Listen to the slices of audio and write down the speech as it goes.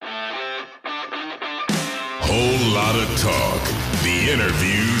Whole lot of talk. The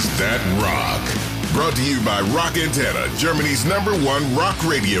interviews that rock. Brought to you by Rock Antenna, Germany's #1 rock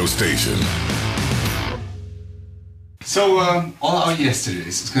radio station. So, All Our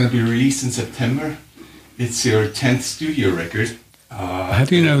Yesterdays is going to be released in September. It's your 10th studio record. How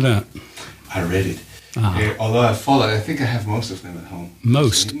do you know that? I read it. Although I think I have most of them at home.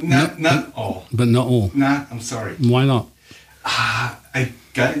 Most? Not all. But not all? Nah, I'm sorry. Why not? I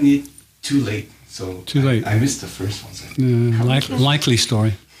got it too late. So too late. I missed the first ones. Likely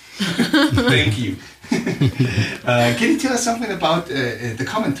story. Thank you. Can you tell us something about the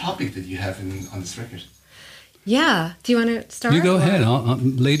common topic that you have on this record? Yeah. Do you want to start? You go ahead.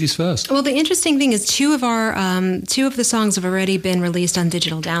 Ladies first. Well, the interesting thing is two of the songs have already been released on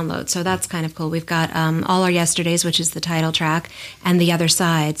digital download, so that's kind of cool. We've got All Our Yesterdays, which is the title track, and The Other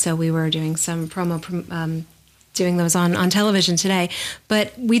Side. So we were doing some doing those on television today.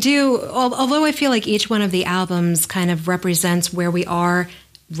 But we do, although I feel like each one of the albums kind of represents where we are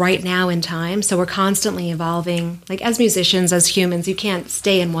right now in time, so we're constantly evolving. Like as musicians, as humans, you can't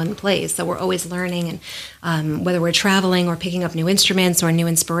stay in one place, so we're always learning, and whether we're traveling or picking up new instruments or new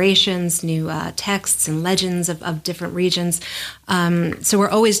inspirations, new texts and legends of different regions. So we're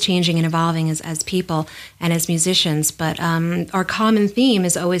always changing and evolving as people and as musicians, but our common theme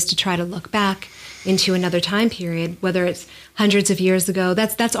is always to try to look back into another time period, whether it's hundreds of years ago.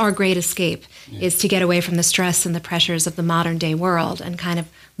 That's our great escape, is to get away from the stress and the pressures of the modern day world and kind of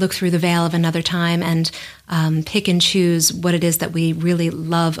look through the veil of another time and pick and choose what it is that we really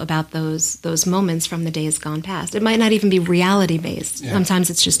love about those moments from the days gone past. It might not even be reality based. Yeah.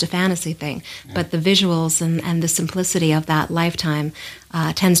 Sometimes it's just a fantasy thing, but the visuals and the simplicity of that lifetime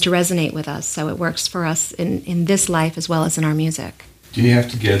tends to resonate with us. So it works for us in this life as well as in our music. Do you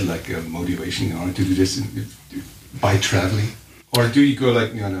have to get like a motivation in order to do this by traveling? Or do you go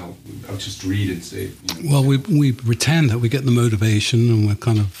like, I'll just read and say... Well, we pretend that we get the motivation and we're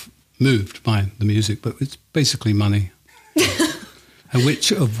kind of moved by the music, but it's basically money,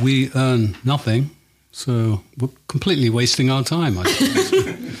 which we earn nothing, so we're completely wasting our time, I suppose.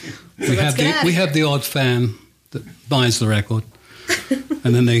 we have the odd fan that buys the record,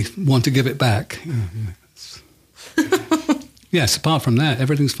 and then they want to give it back. Yes, apart from that,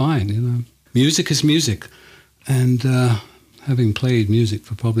 everything's fine, Music is music, and having played music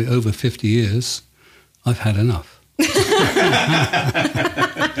for probably over 50 years, I've had enough.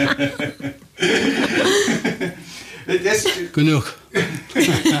 Genug.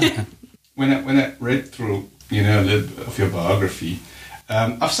 When I read through, a little bit of your biography,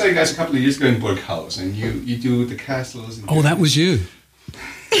 I saw you guys a couple of years ago in Burghaus, and you do the castles. And that was you.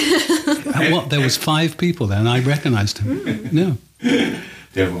 There was 5 people there, and I recognized him. No.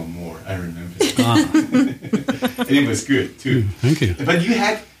 There were more, I remember. And it was good, too. Thank you. But you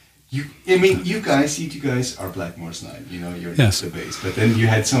guys are Blackmore's Night, you're the bass. But then you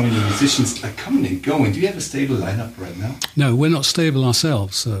had so many musicians like coming and going. Do you have a stable lineup right now? No, we're not stable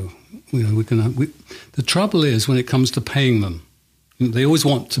ourselves, so the trouble is when it comes to paying them, they always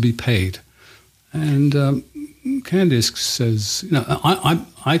want to be paid. And Candice says,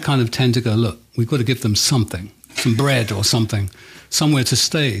 I kind of tend to go, look, we've got to give them something, some bread or something, somewhere to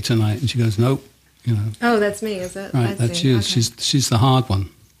stay tonight. And she goes, nope, Oh, that's me, is it? Right, that's you. Okay. She's the hard one.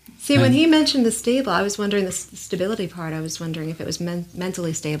 See, when he mentioned the stable, I was wondering the stability part. I was wondering if it was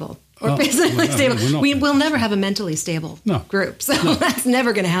mentally stable or physically stable. We'll never have a mentally stable group, so that's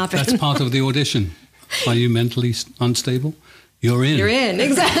never going to happen. That's part of the audition. Are you mentally unstable? You're in. You're in,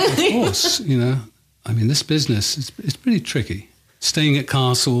 exactly. Of course, this business, it's pretty tricky. Staying at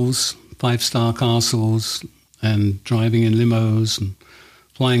castles, 5-star castles, and driving in limos and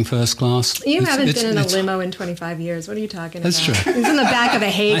flying first class. You haven't been in a limo in 25 years. What are you talking about? That's true. It's in the back of a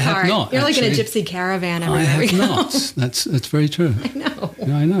hay cart. Have not, You're actually. like in a gypsy caravan everywhere. I have not. That's very true. I know.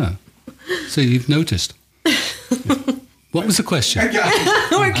 Yeah, I know. So you've noticed. What was the question?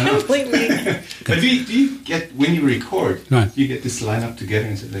 We're completely... But do you get, when you record, right. do you get this lineup together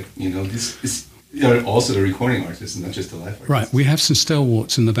and say, this is... You're also the recording artist, not just the live artist. Right. We have some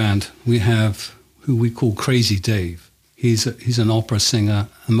stalwarts in the band. We have who we call Crazy Dave. He's an opera singer,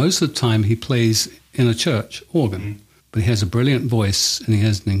 and most of the time he plays in a church organ. Mm. But he has a brilliant voice, and he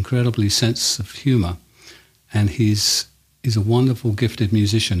has an incredibly sense of humor. And he's a wonderful, gifted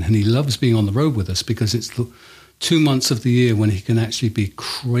musician, and he loves being on the road with us because it's the 2 months of the year when he can actually be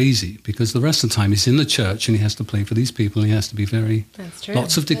crazy, because the rest of the time he's in the church and he has to play for these people. And he has to be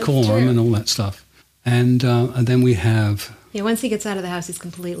lots of decorum and all that stuff. And then we have... Yeah, once he gets out of the house, he's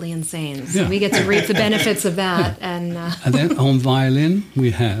completely insane. So we get to reap the benefits of that. Yeah. And then on violin,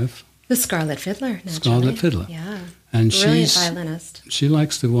 we have... The Scarlet Fiddler, naturally. Scarlet Fiddler. Yeah, and brilliant violinist. She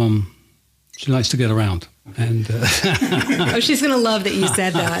likes to get around. And Oh, she's going to love that you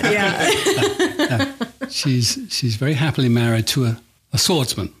said that. Yeah. she's very happily married to a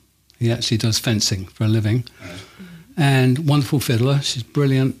swordsman. He actually does fencing for a living. And wonderful fiddler. She's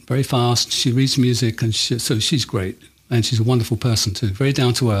brilliant, very fast. She reads music, and so she's great. And she's a wonderful person too, very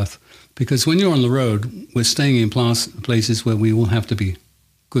down to earth. Because when you're on the road, we're staying in places where we all have to be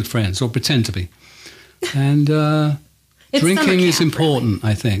good friends or pretend to be. And drinking is important,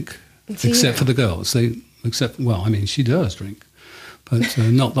 really. I think, except for the girls. She does drink, but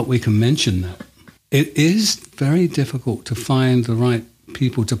not that we can mention that. It is very difficult to find the right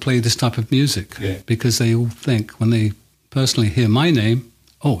people to play this type of music because they all think when they personally hear my name,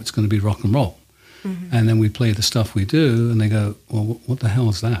 oh, it's going to be rock and roll. Mm-hmm. And then we play the stuff we do, and they go, well, what the hell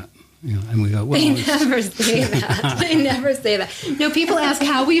is that? And we go, well... They never say that. They never say that. No, people ask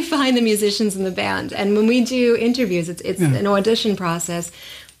how we find the musicians in the band. And when we do interviews, it's an audition process.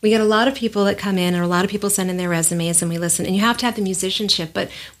 We get a lot of people that come in, and a lot of people send in their resumes, and we listen. And you have to have the musicianship.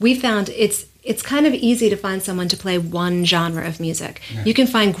 But we found it's kind of easy to find someone to play one genre of music. Yeah. You can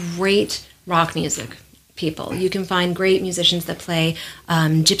find great rock music people. You can find great musicians that play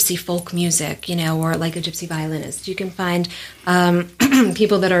gypsy folk music, or like a gypsy violinist. You can find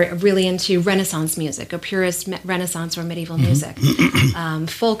people that are really into Renaissance music, or purist Renaissance or medieval music,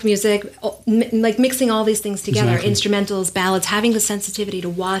 folk music, like mixing all these things together, instrumentals, ballads, having the sensitivity to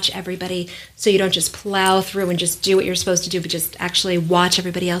watch everybody so you don't just plow through and just do what you're supposed to do, but just actually watch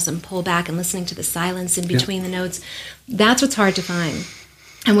everybody else and pull back and listening to the silence in between the notes. That's what's hard to find.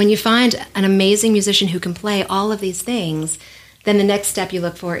 And when you find an amazing musician who can play all of these things, then the next step you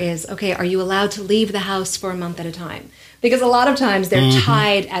look for is, okay, are you allowed to leave the house for a month at a time? Because a lot of times they're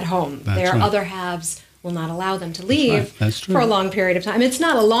tied at home. Their other halves will not allow them to leave for a long period of time. It's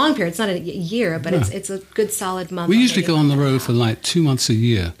not a long period. It's not a year, but it's a good solid month. We usually go on the road for like 2 months a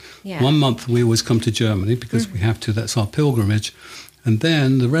year. Yeah. 1 month we always come to Germany because we have to. That's our pilgrimage. And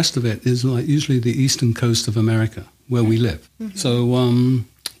then the rest of it is like usually the eastern coast of America where we live. Mm-hmm. So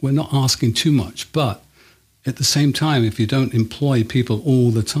we're not asking too much, but at the same time, if you don't employ people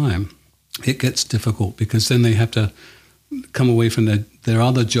all the time, it gets difficult because then they have to come away from their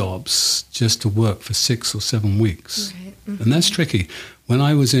other jobs just to work for 6 or 7 weeks. Right. Mm-hmm. And that's tricky. When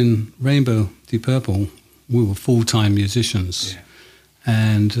I was in Rainbow Deep Purple, we were full-time musicians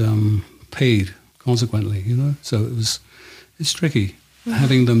and paid consequently, So it's tricky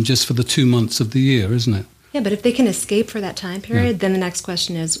having them just for the 2 months of the year, isn't it? Yeah, but if they can escape for that time period, then the next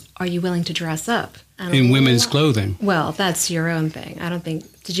question is, are you willing to dress up? In women's clothing. Well, that's your own thing. I don't think...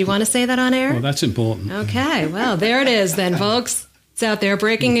 Did you want to say that on air? Well, that's important. Okay, well, there it is then, folks. It's out there,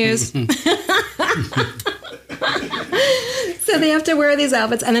 breaking news. So they have to wear these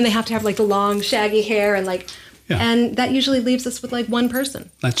outfits, and then they have to have like the long, shaggy hair and like... And that usually leaves us with like one person.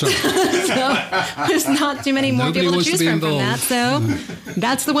 That's right. So there's not too many more people to choose from that. So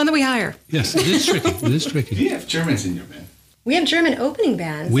that's the one that we hire. Yes, it is tricky. It is tricky. Do you have Germans in your band? We have German opening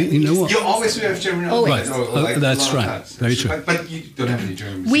bands. You know what? You always have German opening bands. Right. That's right. Very true. But you don't have any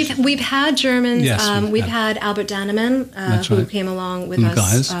Germans. We've had Germans. Yes, we've had Albert Dannemann, who came along with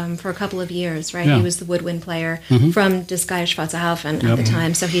us for a couple of years, right? Yeah. He was the woodwind player from Das Geil Schwarze Haufen at the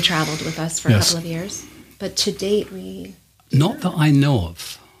time, so he traveled with us for a couple of years. But to date, Not that I know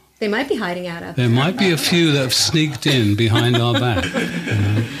of. They might be hiding out up there. There might be a few that have sneaked in behind our back.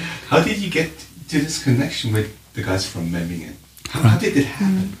 How did you get to this connection with the guys from Memmingen? How did it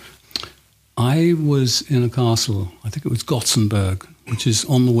happen? I was in a castle, I think it was Gothenburg, which is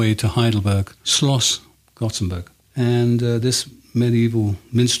on the way to Heidelberg, Schloss Gothenburg. And this medieval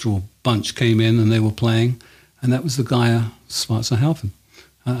minstrel bunch came in and they were playing, and that was the Geil Schwarze Haufen.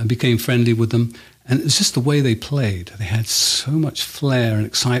 I became friendly with them. And it was just the way they played. They had so much flair and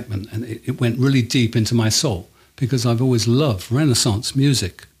excitement, and it went really deep into my soul because I've always loved Renaissance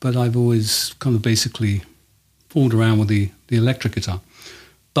music, but I've always kind of basically fooled around with the electric guitar.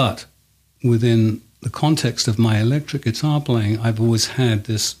 But within the context of my electric guitar playing, I've always had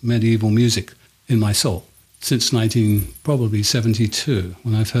this medieval music in my soul since 1972,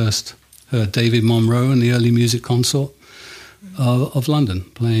 when I first heard David Monroe and the Early Music Consort of London,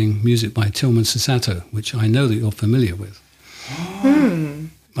 playing music by Tilman Sasato, which I know that you're familiar with.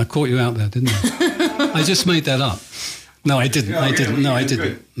 I caught you out there, didn't I? I just made that up. No, I didn't. No, I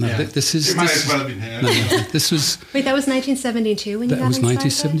didn't. No, this is... It might as well have been here. This was... Wait, that was 1972 when you got inspired? That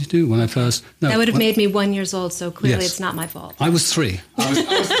was 1972 when I first... that would have made me 1 year old, so clearly it's not my fault. I was 3.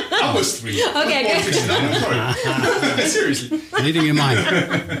 I I was 3. Okay, Born good. 69, I'm sorry. Seriously. Reading your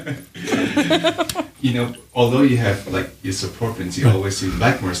mind. You know, although you have like your support bands, you always seem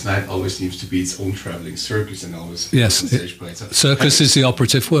Blackmore's Night always seems to be its own traveling circus and always Yes, on stage play. So Circus is the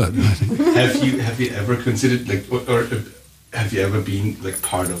operative word, I think. have you ever considered like or have you ever been like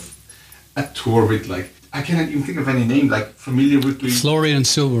part of a tour with like I cannot even think of any name like familiar with the Florian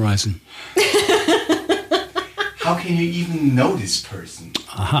Silbereisen. how can you even know this person?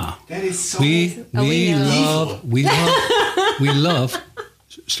 Aha. That is so We evil. love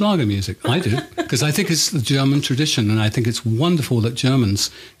Schlager music. I do, because I think it's the German tradition, and I think it's wonderful that Germans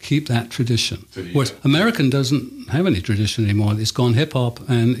keep that tradition. So you- Whereas American doesn't have any tradition anymore. It's gone hip-hop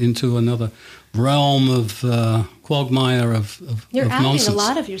and into another realm of quagmire of You're of outing nonsense. a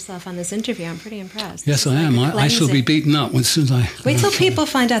lot of yourself on this interview. I'm pretty impressed. Yes, It's I like am. a I shall be cleansing. beaten up as soon as I... Wait till people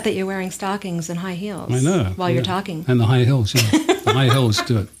find out that you're wearing stockings and high heels. I know. While you're Yeah. talking. And the high heels, yeah. The high heels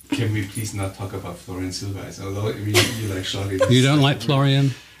do it. Can we please not talk about Florian Silbereisen? Although I mean, you like Schlager. You don't like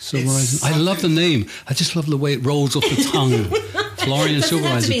Florian Silbereisen? It's I love the name. I just love the way it rolls off the tongue. Florian Doesn't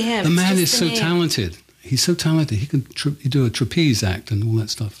have to be Silbereisen. him, The it's man just is the so name. talented. He's so talented. He can do a trapeze act and all that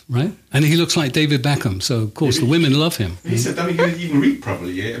stuff, right? And he looks like David Beckham, so of course the women love him. He said, I mean, he can't even read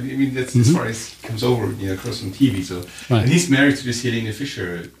properly. Yeah? I mean that's as far as he comes over, you know, across from TV. So, Right. and he's married to this Helene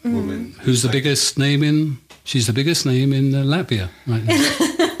Fischer woman. Who's the biggest name in? She's the biggest name in Latvia, right?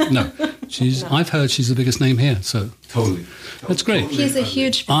 No, I've heard she's the biggest name here. So Totally. That's great. He's a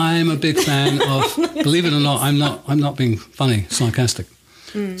huge fan. I'm a big fan of. Believe it or not, I'm not being funny, sarcastic.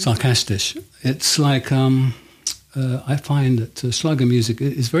 It's like I find that Schlager music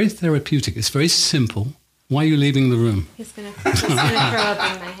is very therapeutic. It's very simple. Why are you leaving the room? He's gonna throw up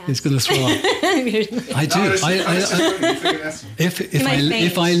in my hand. He's going to throw up. I do.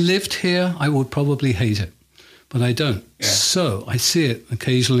 If I lived here, I would probably hate it, but I don't. Yeah. So I see it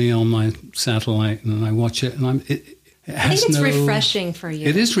occasionally on my satellite, and I watch it, and it I has think it's no. refreshing for you.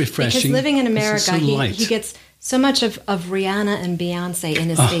 It is refreshing. Because living in because it's America, so light. he gets so much of Rihanna and Beyonce in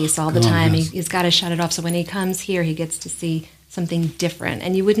his face all the God, time. yes. He's got to shut it off. So when he comes here, he gets to see something different,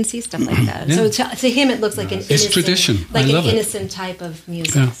 and you wouldn't see stuff like that. Yeah. So to him, it looks like an innocent, tradition. like I love an it. innocent type of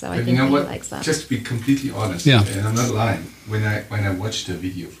music. Yeah. So I But think you know he what? likes that. Just to be completely honest, Yeah. and I'm not lying. When I watched the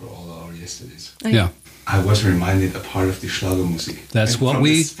video for All Our Yesterdays, Yeah. I was reminded a part of the Schlagermusik. That's And what from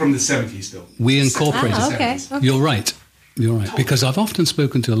we- from the 70s though. We incorporate Ah, it. okay. 70s. Okay. You're right. You're right. Because I've often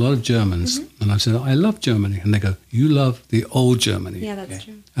spoken to a lot of Germans, and I've said, I love Germany. And they go, you love the old Germany. Yeah, that's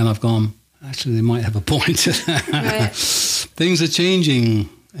true. And I've gone, actually, they might have a point. Right. Things are changing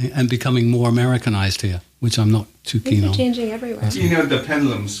and becoming more Americanized here, which I'm not too Things keen are on. changing everywhere. You know, the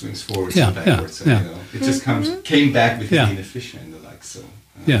pendulum swings forwards Yeah, and backwards. yeah, and, you know, it just came back with Yeah. Helene Fischer and the like. So,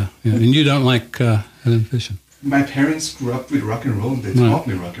 Yeah, and you don't like Helen Fisher. my parents grew up with rock and roll. They Right. taught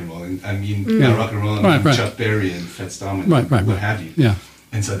me rock and roll, and I mean Yeah. rock and roll, and Right, right. Chuck Berry and Fats Domino, Right, right, what right. have you. Yeah.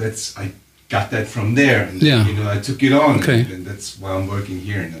 And so I got that from there, and Yeah. you know, I took it on, Okay. and that's why I'm working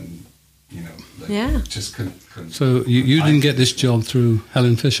here, and I'm, you know, like, Yeah. just couldn't. So you didn't get this job through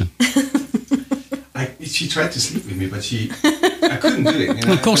Helen Fisher? She tried to sleep with me, but I couldn't do it. You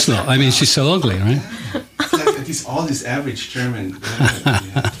know? Of course not. I mean, she's so ugly, right? It's like all this average German.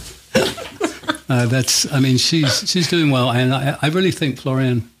 Yeah. I mean, she's doing well, and I really think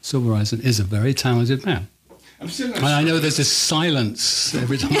Florian Silbereisen is a very talented man. I'm still not And I sure. know there's this silence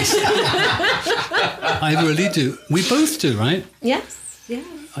every time I say it. I really do. We both do, right? Yes. Yeah.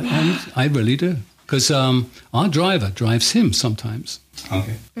 I really do. Because our driver drives him sometimes.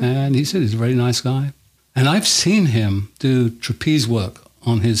 Okay. And he said he's a very nice guy. And I've seen him do trapeze work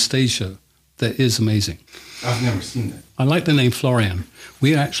on his stage show that is amazing. I've never seen that. I like the name Florian.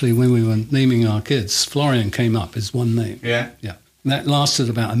 We actually, when we were naming our kids, Florian came up as one name. Yeah. Yeah. And that lasted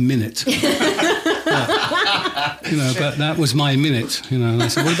about a minute. You know, but that was my minute. You know, and I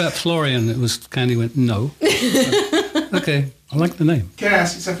said, "What about Florian?" It was Candy went, "No." Okay, I like the name. Can I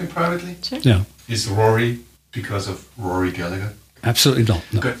ask you something privately? Sure. Yeah, Is Rory because of Rory Gallagher? absolutely not.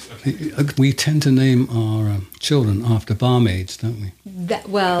 No. Good. We tend to name our children after barmaids, don't we?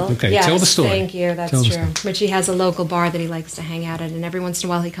 Okay, tell the story. Thank you. That's Tell the true. story. Richie has a local bar that he likes to hang out at, and every once in a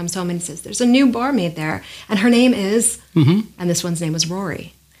while he comes home and he says, "There's a new barmaid there, and her name is," and this one's name was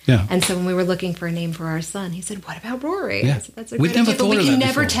Rory. Yeah. And so when we were looking for a name for our son, he said, "What about Rory?" Yeah. I said, "That's a We'd great never idea, but thought we of can that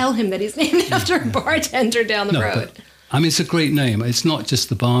never before. tell him that he's named after a bartender down the road." But, I mean, it's a great name. It's not just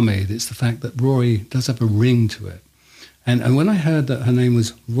the barmaid. It's the fact that Rory does have a ring to it. And when I heard that her name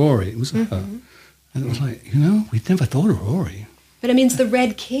was Rory, it was her. And it was like, you know, we'd never thought of Rory. But it means the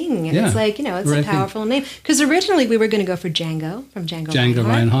Red King, and Yeah, it's like, you know, it's Red a King. powerful name. Because originally we were going to go for Django from Django Django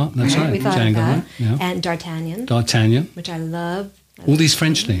Reinhardt, that's right. We thought Django, of that. right, yeah. And D'Artagnan, D'Artagnan. which I love. All these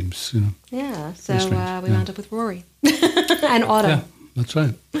French names, you know. Yeah, so Very strange, we yeah. wound up with Rory. And Autumn. Yeah, that's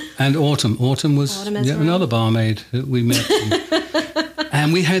right. And Autumn. Autumn was Autumn as yet well. another barmaid that we met.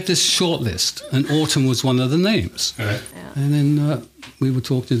 And we had this short list, and Autumn was one of the names. Right. And then we were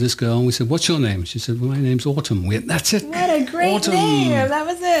talking to this girl, and we said, "What's your name?" She said, "Well, my name's Autumn." We went, "That's it. What a great Autumn. name. That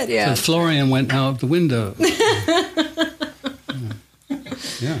was it. Yeah. So Florian went out of the window.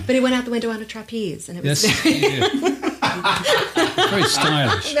 Yeah. But he went out the window on a trapeze, and it was Yes. very, he did. Very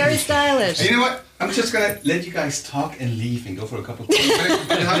stylish. very stylish. And you know what? I'm just gonna let you guys talk and leave and go for a couple of things.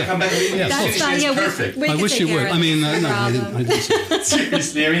 But how to come back and Yeah, finish that's fine. this Yeah, perfect. we I can wish take you care would. of I mean, this. no, I didn't say that.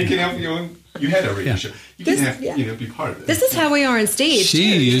 Seriously, I mean, you can have your own. You had a radio Yeah. show. You This- can have, yeah. be part of it. This is how we are on stage. She too,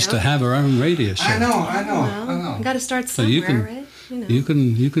 you used know? to have her own radio show. I know. Well, got to start So somewhere, you can, right? You know.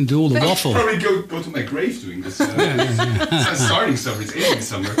 you can do all the waffle. Probably go to my grave doing this. It's not starting summer. It's ending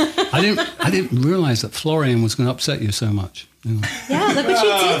summer. I didn't realize that Florian was going to upset you so much. You know. Yeah, look what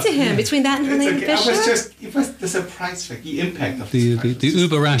you did to him between that and It's Helene okay. Fisher. It was the surprise fact, the impact of The this.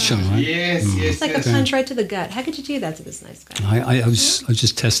 Überraschung, right? Yes, yes, It's like yes. a punch right to the gut. How could you do that to this nice guy? I was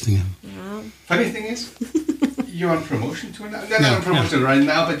just testing him. Funny thing is, you're on promotion tour now. No, Yeah, not on promotion right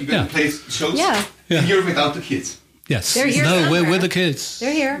now, but you're going Yeah. to play shows. Yeah. And you're without the kids. Yes. They're here No, we're somewhere. with the kids.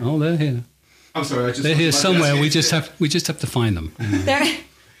 They're here. Oh, they're here. I'm sorry, I just. They're here was about to somewhere. ask you- We just have to find them. There.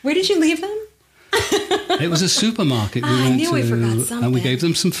 Where did you leave them? It was a supermarket. I knew we forgot and we something. gave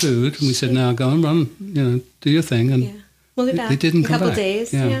them some food, and we said, "Now go and run. You know, do your thing." And Yeah. We'll be back they didn't in a come couple back.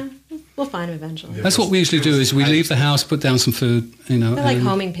 days. Yeah. Yeah. We'll find them eventually. Yeah. That's what we usually do: is we leave the house, put down some food. You know, They're like and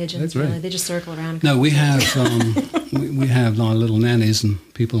homing pigeons, they're great. really. They just circle around. No, we have we have our little nannies and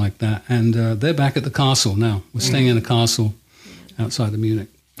people like that, and they're back at the castle now. We're staying in a castle outside of Munich.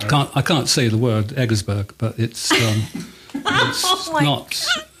 I can't say the word Eggersberg, but it's my not.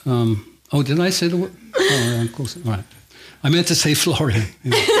 Oh, did I say the word? Oh, yeah, of course. Right. I meant to say Florian.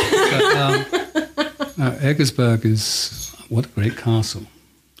 You know. But, Eggersberg is what a great castle.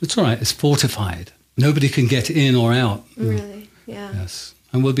 It's all right. It's fortified. Nobody can get in or out. Really? Yeah. Yes,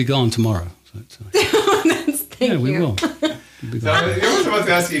 and we'll be gone tomorrow. So it's, Thank yeah, we you. will. We'll be So gone. I was about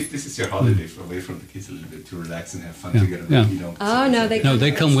to ask you if this is your holiday away from the kids a little bit to relax and have fun Yeah, together. yeah. You know, Oh, no, they No,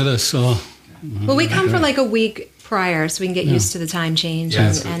 they come with us. Oh, Well, we come for like a week prior so we can get used to the time change Yeah,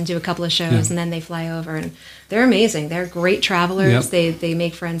 that's good. and do a couple of shows, Yeah. and then they fly over. And they're amazing. They're great travelers. Yep. They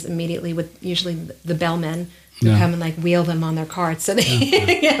make friends immediately with usually the bellmen who Yeah. come and like wheel them on their carts. So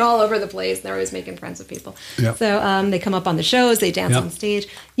they get all over the place. They're always making friends with people. Yep. So they come up on the shows. They dance Yep. on stage.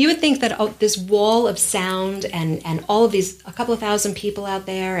 You would think that this wall of sound and all of these, a couple of thousand people out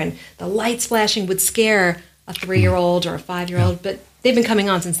there and the light splashing would scare a 3-year-old or a 5-year-old, but they've been coming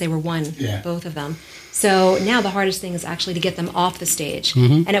on since they were 1, Yeah. both of them. So now the hardest thing is actually to get them off the stage.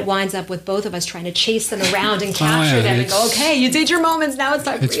 And it winds up with both of us trying to chase them around and capture yeah, them and go, it's- okay, you did your moments, now it's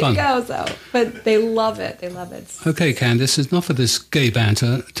time for It's you fun. to go. So, but they love it. They love it. okay, Candice, enough of this gay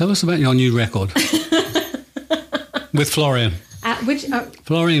banter. Tell us about your new record with Florian. Which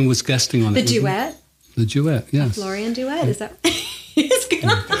Florian was guesting on the it. wasn't he? duet, The duet, yes. Florian duet, is that? He's good.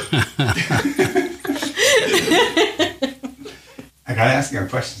 I gotta ask you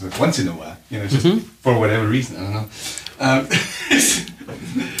questions like once in a while, you know, just for whatever reason. I don't know.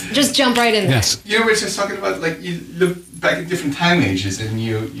 Just jump right in there. Yes. You know, we're just talking about like you look back at different time ages and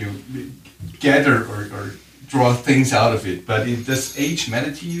you gather or draw things out of it. But does age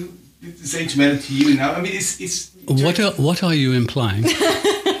matter to you? Does age matter to you now? I mean, it's What are you implying?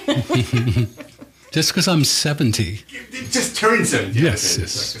 Just because I'm 70. it just turned 70. Yes, okay,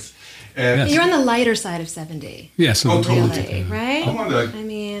 yes. Yes. You're on the lighter side of 70. Yes, Oh, I'm totally. Really, right? I'm on the I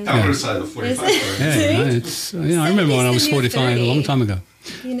mean, downer side of 45. Is it? right? Yeah, See? it's, I remember when I was 70's the new 45 a long 30. time ago.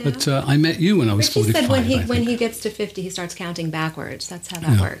 you know. But I met you when I was Richie 45. said when I when think. he gets to 50, he starts counting backwards. That's how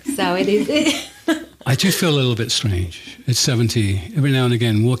that works. So it is. I do feel a little bit strange at 70. Every now and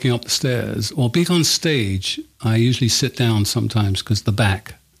again, walking up the stairs or being on stage, I usually sit down sometimes because the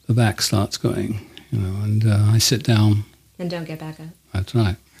back starts going, you know, and I sit down. And don't get back up. That's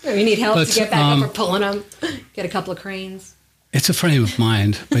right. Or you need help But, to get back up or pulling them. Get a couple of cranes. It's a frame of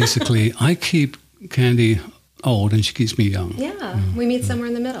mind, basically. I keep Candy old and she keeps me young. Yeah, we meet somewhere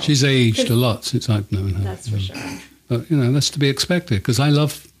in the middle. She's aged a lot since I've known her. That's for sure. But, you know, that's to be expected because I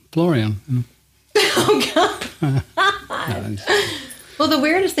love Florian. You know. Oh, God. Well, the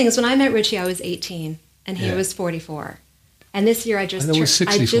weirdest thing is when I met Richie, I was 18 and he Yeah. was 44. And this year I just I was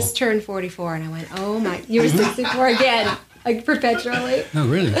 64. turned 44 and I went, oh my, you were 64 again, like perpetually. No,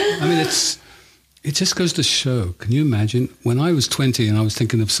 really. I mean, it just goes to show. Can you imagine? When I was 20 and I was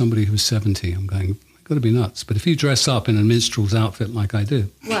thinking of somebody who was 70, I'm going, I've got to be nuts. But if you dress up in a minstrel's outfit like I do,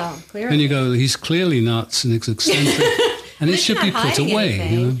 Well, clearly. then you go, he's clearly nuts and it's eccentric. And it But should you're be not put hiding away,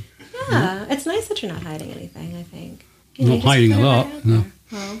 anything. you know. Yeah, it's nice that you're not hiding anything, I think. I'm not you just hiding put a it lot, right out no. there.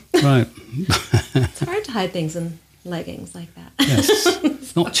 Well, Right. it's hard to hide things in leggings like that.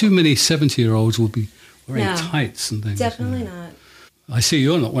 Yes. Not too many 70-year-olds will be wearing No. tights and things. Definitely not. I see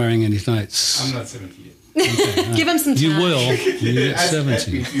you're not wearing any tights. I'm not 70 yet. Give him some time. You will when you get Ask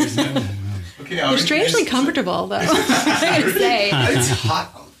 70. me 2 years now. Okay, They're strangely comfortable, though. I would say. It's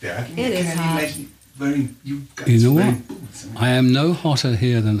hot out there. It is Can hot. you imagine wearing you guys You know wearing what? boots? I am no hotter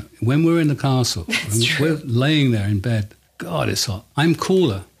here than when we're in the castle. and we're laying there in bed. God, it's hot. I'm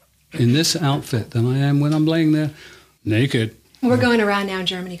cooler in this outfit than I am when I'm laying there naked. We're going around now in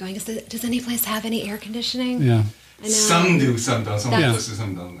Germany going, does any place have any air conditioning? Yeah. I know. Some do, some don't. Some Yeah. places,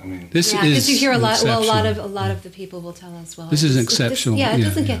 some don't. I mean, This Yeah, is because you hear a lot. Well, exceptional. a lot of the people will tell us, well, This is it's- exceptional, yeah, yeah,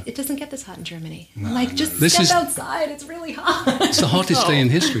 it doesn't get this hot in Germany. No, like, no. just This step is- outside. It's really hot. It's the hottest day in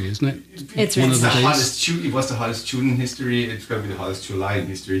history, isn't it? It's one really of the the days. hottest June. It was the hottest June in history. It's going to be the hottest July in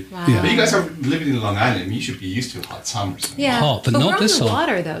history. Wow. Yeah. But you guys are living in Long Island. You should be used to hot summers. Yeah, Hot, but not we're this on the hot.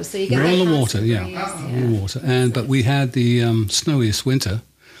 water though, so you get We're that on the constant water, yeah. breeze, On the water. But we had the snowiest winter,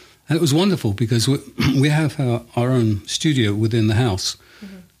 and it was wonderful because we have our own studio within the house.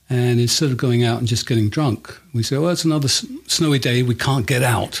 And instead of going out and just getting drunk, we said, well, it's another snowy day. We can't get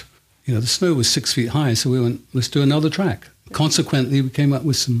out. You know, the snow was 6 feet high, so we went, let's do another track. Consequently, we came up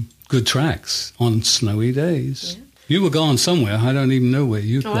with some good tracks on snowy days. Yeah. You were gone somewhere. I don't even know where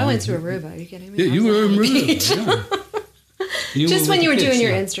you've Oh, gone. I went to Aruba. Are you kidding me? Yeah, I you was were on in the Aruba. beach. Yeah. Just when with you were the doing kids,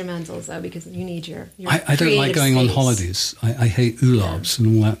 your yeah. instrumentals, though, because you need your I don't like creative going on space. holidays. I hate ulobs and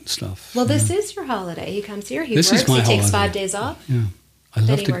all that stuff. Well, this is your holiday. He comes here, he This is works, my he takes holiday. 5 days off. Yeah. I Then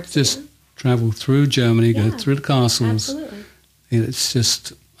love he to works just again. travel through Germany, go Yeah. through the castles. Absolutely. It's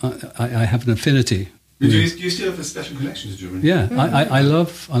just, I have an affinity. Do with- you still have a special connection to Germany? yeah, I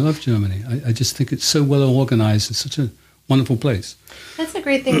love Germany. I just think it's so well organized. It's such a wonderful place. That's a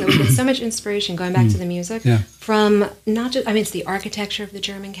great thing that we get so much inspiration going back to the music Yeah. from not just, I mean, it's the architecture of the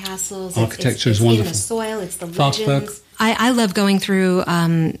German castles. Architecture is it's wonderful. in the soil, it's the Fachwerk. legends. I love going through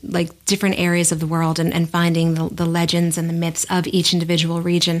like different areas of the world and finding the legends and the myths of each individual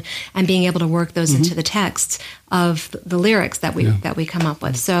region and being able to work those into the texts of the lyrics that we come up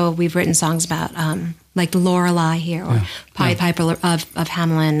with. So we've written songs about like the Lorelei here, or Pied Piper of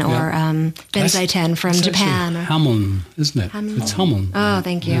Hamelin, or Benzaiten from It's Japan. actually Or, Hamelin, isn't it? Hamelin. It's Hamelin. oh,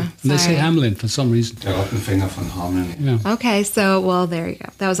 thank you. And they say Sorry. Hamelin for some reason. Der Rottenfänger von Hameln. Yeah. Okay, so, well, there you go.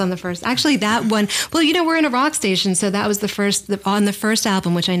 That was on the first. Actually, that one, well, you know, we're in a rock station, so that was the first, on the first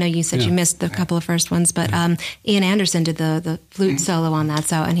album, which I know you said Yeah. you missed the couple of first ones, but Ian Anderson did the flute solo on that,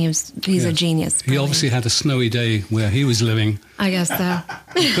 so, and he's Yeah. a genius. He obviously had a snowy day where he was living. I guess so.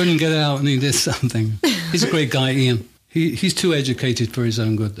 He couldn't get out and he did something. He's a great guy, Ian. He's too educated for his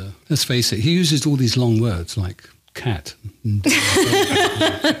own good, though. Let's face it. He uses all these long words like cat.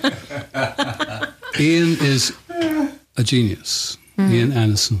 Ian is a genius. Ian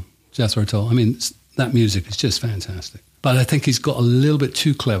Anderson, Jethro Tull. I mean, that music is just fantastic. But I think he's got a little bit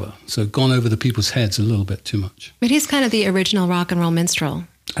too clever, so gone over the people's heads a little bit too much. But he's kind of the original rock and roll minstrel.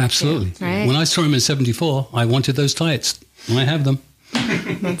 Absolutely. Yeah, right. When I saw him in 74, I wanted those tights. And I have them.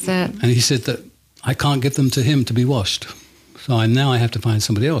 That's it. And he said that I can't give them to him to be washed. So now I have to find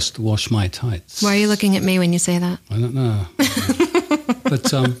somebody else to wash my tights. Why are you looking at me when you say that? I don't know.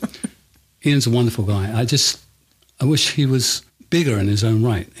 But Ian's a wonderful guy. I wish he was bigger in his own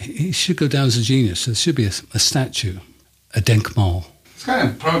right. He should go down as a genius. There should be a statue, a Denkmal. It's kind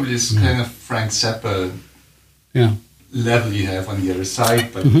of probably this kind of Frank Zappa Yeah. level you have on the other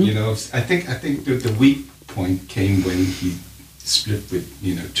side, but Mm-hmm. you know, I think the weak point came when he split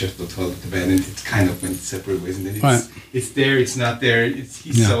with Jethro Tull, the band, and it kind of went separate ways, and then it's there, it's not there, he's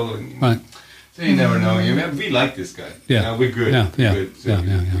Yeah. soloing. Right. So you never know. We like this guy. Yeah. We're good. Yeah, We're yeah, good. So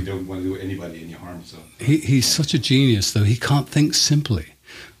yeah. we don't want to do anybody any harm. So He's such a genius, though. He can't think simply.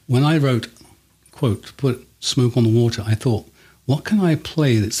 When I wrote, quote, put Smoke on the Water, I thought, what can I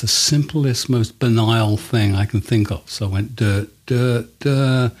play that's the simplest, most banal thing I can think of? So I went, duh, duh,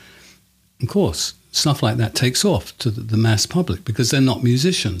 duh. Of course, stuff like that takes off to the mass public because they're not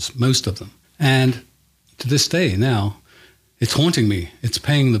musicians, most of them. And to this day now, it's haunting me. It's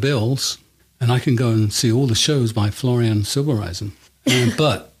paying the bills. And I can go and see all the shows by Florian Silbereisen.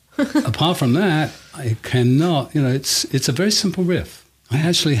 But apart from that, I cannot, it's a very simple riff. I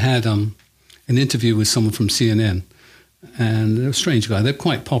actually had an interview with someone from CNN, and they're a strange guy. They're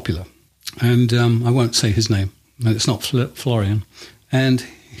quite popular. And I won't say his name, and it's not Florian. And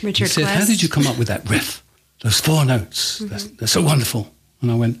Richard he said, Quest. how did you come up with that riff? Those 4 notes, they're so wonderful. And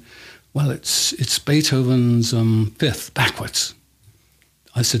I went, well, it's Beethoven's fifth backwards.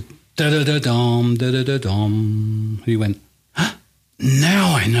 I said, da-da-da-dum, da-da-da-dum. He went,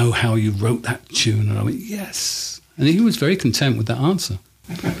 now I know how you wrote that tune. And I went, yes. And he was very content with that answer.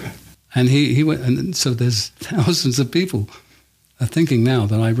 And he went, and so there's thousands of people are thinking now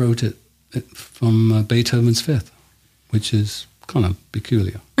that I wrote it from Beethoven's Fifth, which is kind of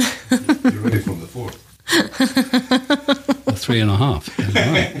peculiar. You wrote it from the fourth. The 3.5.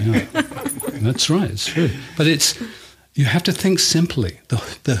 Right, yeah. That's right, it's true. But you have to think simply.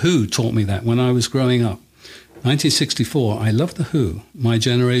 The Who taught me that when I was growing up. 1964, I loved The Who. My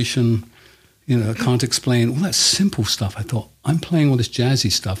generation, can't explain all that simple stuff. I thought, I'm playing all this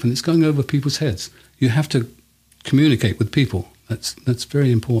jazzy stuff and it's going over people's heads. You have to communicate with people. That's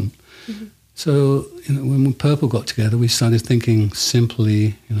very important. Mm-hmm. So, when Purple got together, we started thinking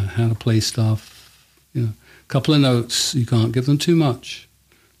simply, how to play stuff, a couple of notes. You can't give them too much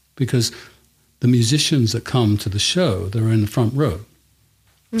because the musicians that come to the show, they're in the front row.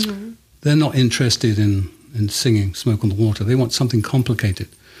 Mm-hmm. They're not interested in singing Smoke on the Water. They want something complicated.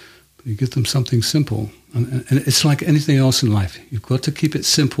 But you give them something simple. And it's like anything else in life. You've got to keep it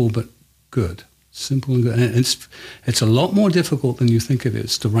simple but good. Simple and good. And it's a lot more difficult than you think it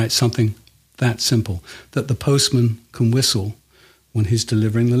is to write something that simple, that the postman can whistle when he's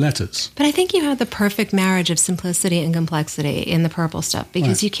delivering the letters. But I think you have the perfect marriage of simplicity and complexity in the Purple stuff,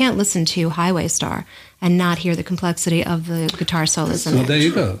 because you can't listen to Highway Star and not hear the complexity of the guitar solos in it. Well, there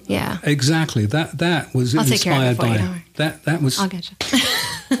you go. Yeah. Exactly. That was I'll inspired take care of it for by you, that was I'll get you.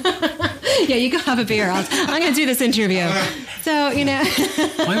 Yeah, you go have a beer. I'm going to do this interview. So,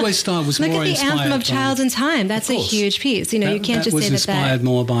 Highway Star was look more at the inspired Anthem of by, Child in Time. That's a huge piece. You can't just say that. Was inspired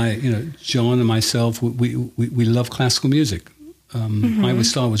more by, John and myself. We love classical music. Highway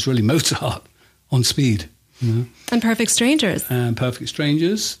Star was really Mozart on speed. And Perfect Strangers. And Perfect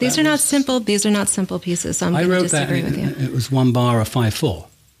Strangers. These are not simple pieces. So I'm going to disagree with you. It was one bar of 5/4,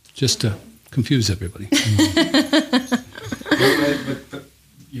 just to confuse everybody. But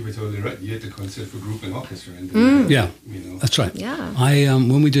you were totally right. You had the concept for group and orchestra. And yeah, that's right. Yeah.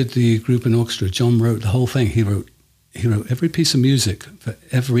 When we did the group and orchestra, John wrote the whole thing. He wrote every piece of music for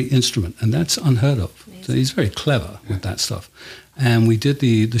every instrument, and that's unheard of. Amazing. So he's very clever with that stuff. And we did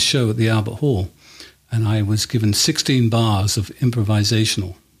the show at the Albert Hall, and I was given 16 bars of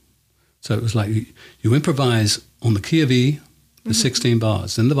improvisational. So it was like you improvise on the key of E for 16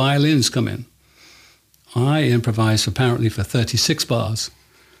 bars. Then the violins come in. I improvised apparently for 36 bars.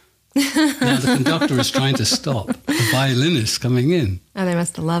 Now the conductor is trying to stop the violinist coming in. Oh, they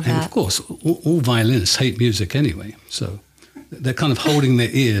must have loved that. And of course, all violinists hate music anyway, so they're kind of holding their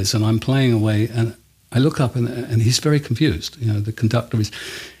ears, and I'm playing away, and I look up, and he's very confused. The conductor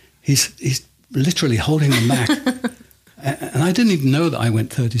he's literally holding them back, and I didn't even know that I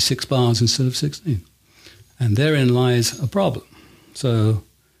went 36 bars instead of 16, and therein lies a problem. So,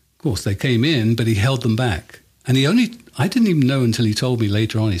 of course, they came in, but he held them back, and I didn't even know until he told me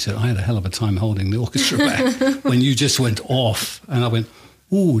later on. He said, I had a hell of a time holding the orchestra back when you just went off. And I went,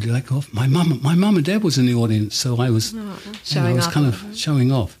 ooh, did I go off? My mum and dad was in the audience, so I was kind of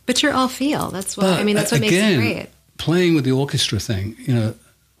showing off. But you're all feel. That's what makes it great. Playing with the orchestra thing,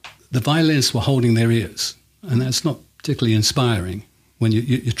 the violinists were holding their ears, and that's not particularly inspiring. When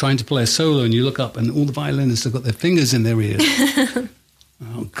you're trying to play a solo and you look up and all the violinists have got their fingers in their ears.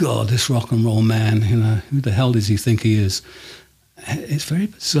 Oh, God, this rock and roll man, who the hell does he think he is? It's very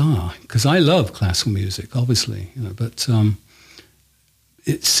bizarre, because I love classical music, obviously, but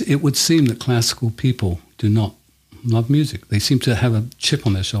it would seem that classical people do not love music. They seem to have a chip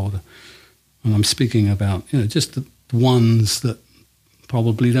on their shoulder. And I'm speaking about, just the ones that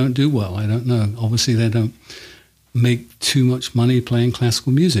probably don't do well. I don't know. Obviously, they don't make too much money playing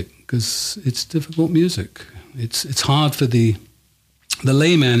classical music, because it's difficult music. It's hard for the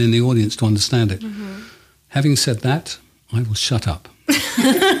layman in the audience to understand it. Mm-hmm. Having said that, I will shut up.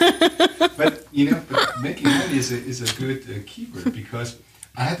 But making money is a good keyword, because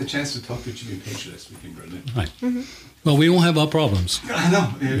I had the chance to talk to Jimmy Page last week in Berlin. Right. Mm-hmm. Well, we all have our problems. I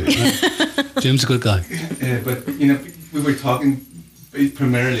know. Jim's a good guy. But we were talking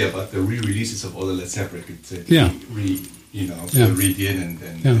primarily about the re-releases of all the Led Zeppelin records that redid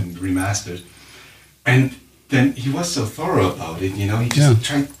and remastered, and then he was so thorough about it, he just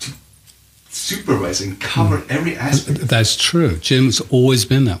tried to supervise and cover every aspect. That's true. Jim's always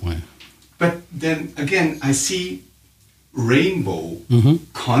been that way. But then again, I see Rainbow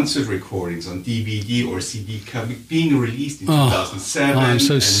concert recordings on DVD or CD being released in 2007 I'm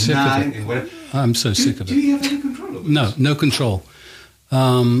so and sick 2009 of it. and whatever. I'm so sick of it. Do you have any control over it? No control.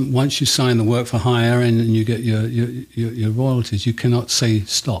 Once you sign the work for hire and you get your royalties, you cannot say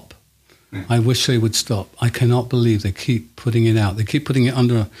stop. Yeah. I wish they would stop. I cannot believe they keep putting it out. They keep putting it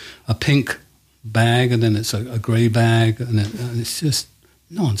under a pink bag, and then it's a grey bag, and it's just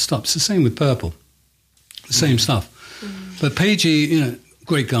non-stop. It's the same with Purple, the same stuff. But Pagey,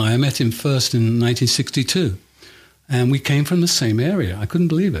 great guy. I met him first in 1962, and we came from the same area. I couldn't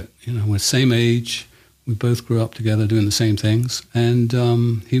believe it. We're the same age. We both grew up together doing the same things. And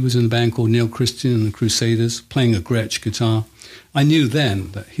he was in a band called Neil Christian and the Crusaders, playing a Gretsch guitar. I knew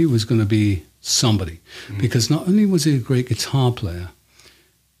then that he was going to be somebody, because not only was he a great guitar player,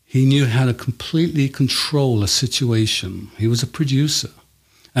 he knew how to completely control a situation. He was a producer.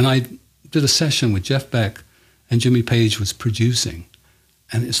 And I did a session with Jeff Beck, and Jimmy Page was producing.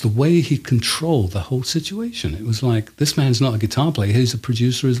 And it's the way he controlled the whole situation. It was like, this man's not a guitar player, he's a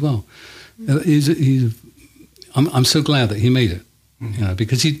producer as well. I'm so glad that he made it,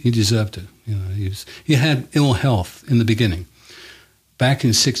 because he deserved it. He had ill health in the beginning. Back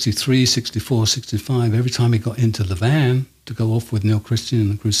in 63, 64, 65, every time he got into the van to go off with Neil Christian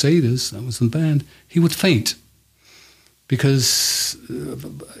and the Crusaders, that was the band, he would faint because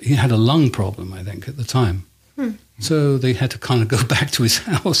he had a lung problem, I think, at the time. So they had to kind of go back to his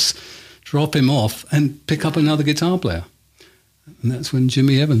house, drop him off, and pick up another guitar player. And that's when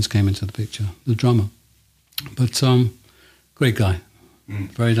Jimmy Evans came into the picture, the drummer. But great guy,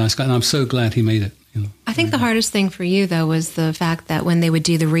 very nice guy, and I'm so glad he made it. I think the hardest thing for you, though, was the fact that when they would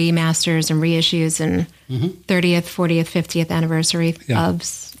do the remasters and reissues and 30th, 40th, 50th anniversary of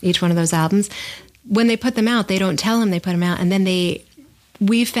each one of those albums, when they put them out, they don't tell him they put them out. And then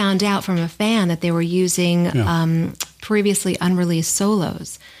we found out from a fan that they were using previously unreleased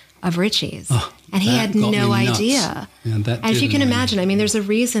solos of Ritchie's. Oh, and he had no idea. Yeah, as you can imagine, I mean, there's a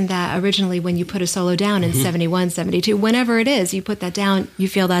reason that originally when you put a solo down in 71, 72, whenever it is, you put that down, you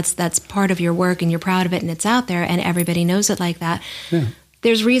feel that's part of your work and you're proud of it and it's out there and everybody knows it like that. Yeah.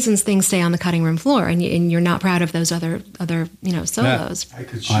 There's reasons things stay on the cutting room floor and you're not proud of those other solos. I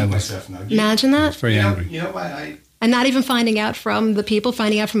could shoot myself now. Imagine that. Very angry. You know why And not even finding out from the people,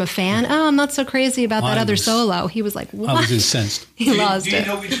 finding out from a fan, I'm not so crazy about that other solo. He was like, what? I was incensed. He lost it. Do you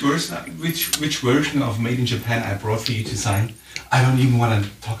know which version of Made in Japan I brought for you to sign? I don't even want to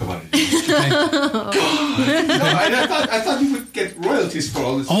talk about it. I thought you would get royalties for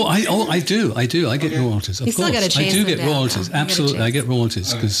all this. I do. I get royalties. Of course, gotta chase I do get them down, royalties. though. Absolutely, I get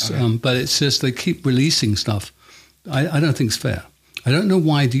royalties but it's just they keep releasing stuff. I don't think it's fair. I don't know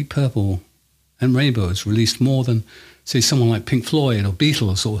why Deep Purple and Rainbow has released more than, say, someone like Pink Floyd or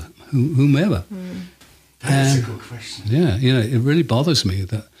Beatles or whomever. That's a good question. Yeah, it really bothers me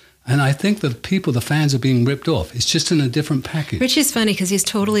that. And I think that the fans are being ripped off. It's just in a different package. Rich is funny because he's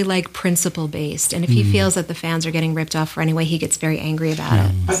totally like principle-based. And if he feels that the fans are getting ripped off for any way, he gets very angry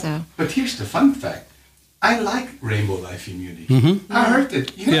about it. But here's the fun fact. I like Rainbow Life in Munich. I heard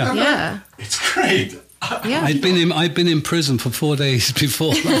it. It's great. I'd been in prison for 4 days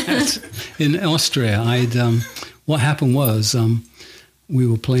before that in Austria. What happened was we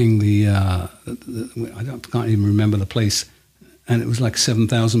were playing I can't even remember the place, and it was like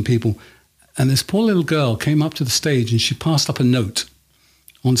 7,000 people. And this poor little girl came up to the stage and she passed up a note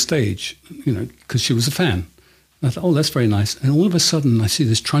on stage, because she was a fan. And I thought, oh, that's very nice. And all of a sudden I see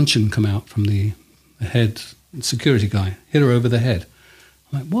this truncheon come out from the head security guy, hit her over the head.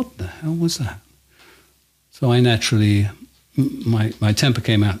 I'm like, what the hell was that? So I naturally, my temper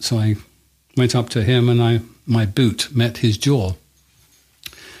came out, so I went up to him and my boot met his jaw.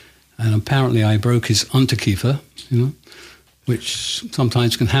 And apparently I broke his Unterkiefer, which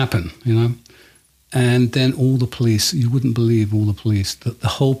sometimes can happen, And then all the police, you wouldn't believe all the police, the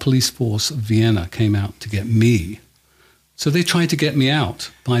whole police force of Vienna came out to get me. So they tried to get me out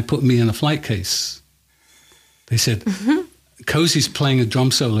by putting me in a flight case. They said, Cozy's playing a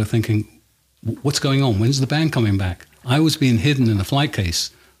drum solo thinking, what's going on? When's the band coming back? I was being hidden in a flight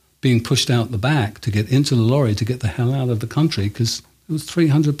case, being pushed out the back to get into the lorry to get the hell out of the country because there was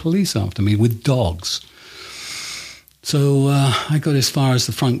 300 police after me with dogs. So I got as far as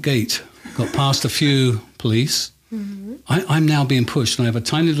the front gate, got past a few police. I'm now being pushed and I have a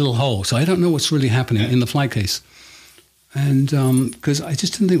tiny little hole, so I don't know what's really happening in the flight case. And because I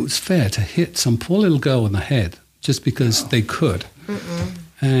just didn't think it was fair to hit some poor little girl in the head just because they could.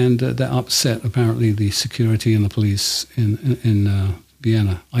 And that upset, apparently, the security and the police in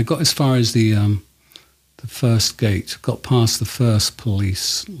Vienna. I got as far as the first gate, got past the first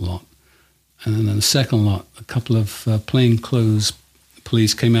police lot. And then in the second lot, a couple of plainclothes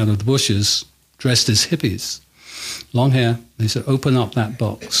police came out of the bushes dressed as hippies. Long hair. They said, open up that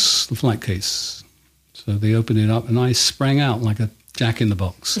box, the flight case. So they opened it up, and I sprang out like a jack in the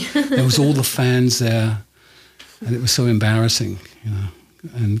box. There was all the fans there, and it was so embarrassing,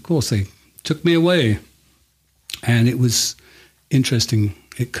 And of course, they took me away. And it was interesting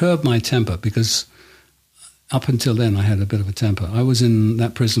it curbed my temper because up until then I had a bit of a temper. I was in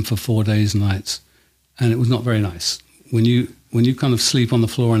that prison for 4 days and nights, and it was not very nice. When you kind of sleep on the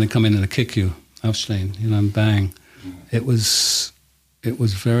floor and they come in and they kick you, aufstehen, and bang, it was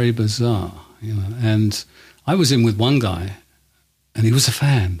very bizarre, And I was in with one guy, and he was a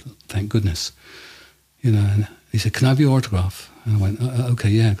fan, thank goodness, And he said, "Can I have your autograph?" And I went, "Okay,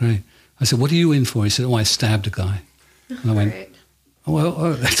 yeah, great." I said, "What are you in for?" He said, "Oh, I stabbed a guy." And I went, "Oh,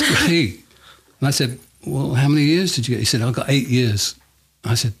 well, that's great." And I said, "Well, how many years did you get?" He said, "I got 8 years."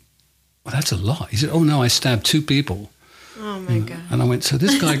 I said, "Well, that's a lot." He said, "Oh, no, I stabbed 2 people." Oh, my God. And I went, "So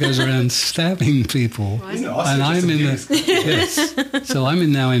this guy goes around stabbing people." And I'm in yes. So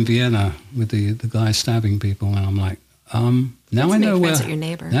I'm now in Vienna with the guy stabbing people, and I'm like, now I know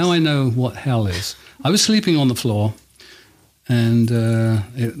now I know what hell is. I was sleeping on the floor, and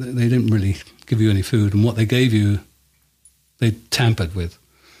they didn't really give you any food, and what they gave you, they tampered with,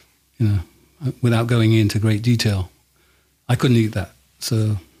 without going into great detail. I couldn't eat that.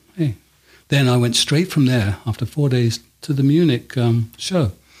 So, hey. Then I went straight from there, after 4 days, to the Munich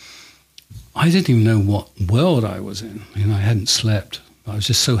show. I didn't even know what world I was in. I hadn't slept. I was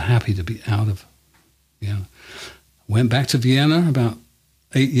just so happy to be out of Vienna. Went back to Vienna about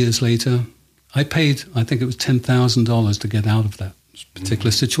 8 years later. I paid, I think it was $10,000 to get out of that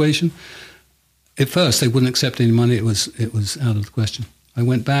particular situation. At first, they wouldn't accept any money. It was out of the question. I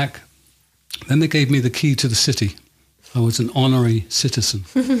went back. Then they gave me the key to the city. I was an honorary citizen.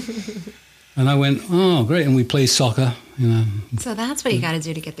 And I went, "Oh, great." And we played soccer, So that's what you got to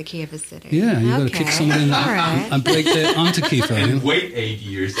do to get the key of a city. Yeah, you got to kick somebody in the and break their Unterkiefer. And wait 8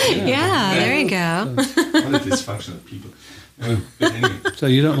 years. Yeah, there you go. What a dysfunctional people. But anyway. So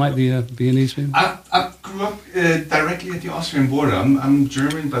you don't like the Viennese people? I grew up directly at the Austrian border. I'm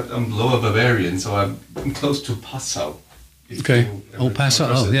German, but I'm Lower Bavarian, so I'm close to Passau. Okay.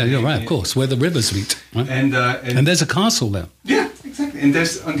 Passau. Oh, yeah, you're right, of course, where the rivers meet. Right? And there's a castle there. Yeah, exactly. And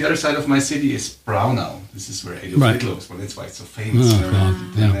there's on the other side of my city is Braunau. This is where Adolf Hitler was. Well, that's why it's so famous. Oh, God.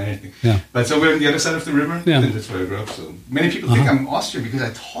 And everything. Yeah. But so we're on the other side of the river, and that's where I grew up. So many people think I'm Austrian because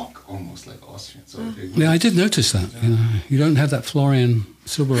I talk almost like Austrian. So I did notice that. You don't have that Florian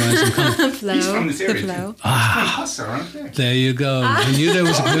Silbereisen kind of flow. He's from this area. Flow. From Passau, right there. There you go. I knew there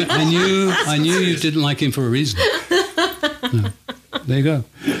was a good, I knew you didn't like him for a reason. No. There you go.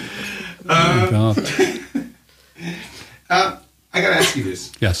 Oh, God. I gotta ask you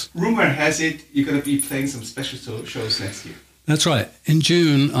this. Yes. Rumor has it you're gonna be playing some special shows next year. That's right. In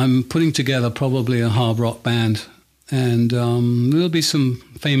June, I'm putting together probably a hard rock band, and there'll be some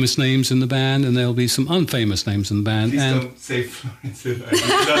famous names in the band, and there'll be some unfamous names in the band. Please and don't say Florian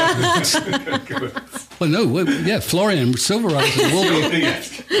Silbereisen. Well, no, Florian Silbereisen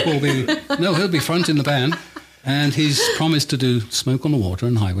will be. No, he'll be front in the band. And he's promised to do Smoke on the Water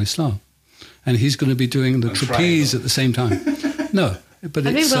and Highway Star. And he's going to be doing the trapeze at the same time. No, but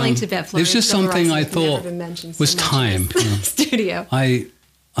I'd be willing to bet Florian it was just something I Silbereisen thought was time. Studio. I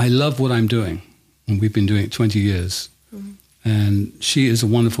love what I'm doing. And we've been doing it 20 years. Mm-hmm. And she is a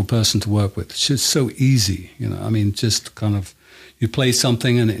wonderful person to work with. She's so easy, just kind of, you play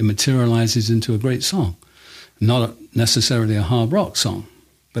something and it materializes into a great song. Not necessarily a hard rock song.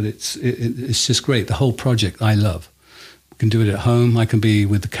 But it's just great. The whole project I love. I can do it at home. I can be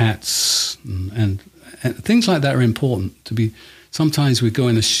with the cats, and things like that are important. Sometimes we'd go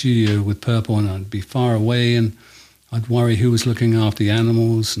in a studio with Purple, and I'd be far away, and I'd worry who was looking after the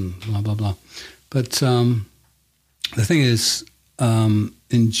animals, and blah blah blah. But the thing is,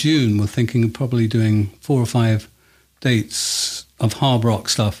 in June we're thinking of probably doing 4 or 5 dates of hard rock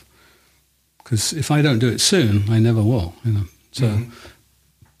stuff. Because if I don't do it soon, I never will. So. Mm-hmm.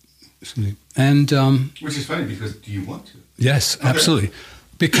 And which is funny because do you want to? Yes, absolutely.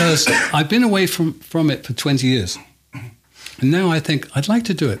 Because I've been away from it for 20 years. And now I think I'd like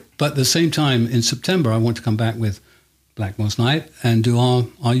to do it. But at the same time, in September, I want to come back with Blackmore's Night and do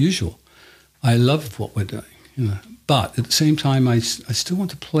our usual. I love what we're doing. But at the same time, I still want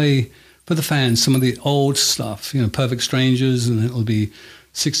to play for the fans some of the old stuff, Perfect Strangers, and it'll be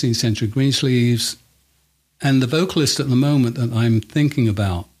 16th Century Greensleeves. And the vocalist at the moment that I'm thinking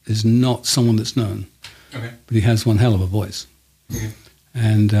about is not someone that's known, but he has one hell of a voice. Okay.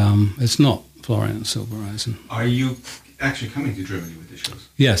 And it's not Florian Silbereisen. Are you actually coming to Germany with the shows?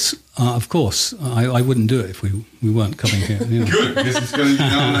 Yes, of course. I wouldn't do it if we weren't coming here. Good, because it's going to be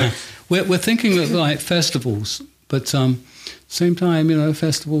now like... We're thinking of like festivals, but same time,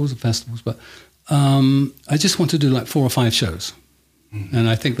 festivals are festivals. But I just want to do like 4 or 5 shows. Mm-hmm. And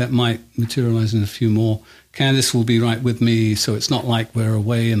I think that might materialize in a few more. Candice will be right with me, so it's not like we're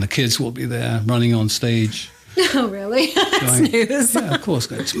away and the kids will be there running on stage. Oh, really? That's news. Yeah, of course.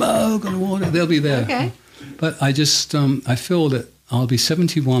 Going, smoke on the water. They'll be there. Okay. But I just, I feel that I'll be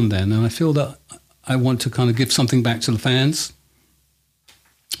 71 then, and I feel that I want to kind of give something back to the fans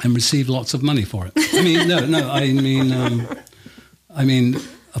and receive lots of money for it. I mean, I mean,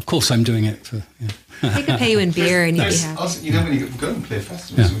 of course I'm doing it for, They could pay you in beer and you'd be There's happy. also, you know, when you go and play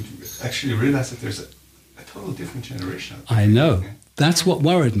festivals, you actually realize that there's a total different generation out there. I know. Yeah. That's what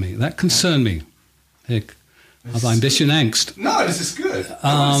worried me. That concerned me. Heck, of ambition angst. No, this is good.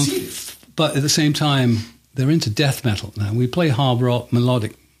 I want to see it. But at the same time, they're into death metal now. We play hard rock,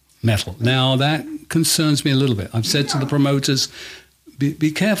 melodic metal. Now, that concerns me a little bit. I've said to the promoters,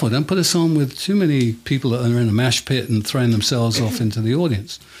 be careful. Don't put us on with too many people that are in a mash pit and throwing themselves off into the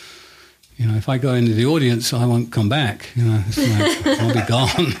audience. You know, if I go into the audience, I won't come back. You know, it's like, I'll be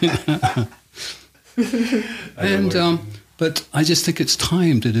gone. And but I just think it's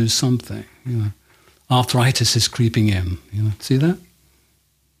time to do something. You know, arthritis is creeping in. You know, see that?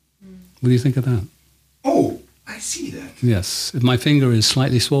 What do you think of that? Oh, I see that. Yes, my finger is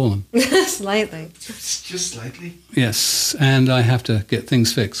slightly swollen. Slightly. Just slightly. Yes, and I have to get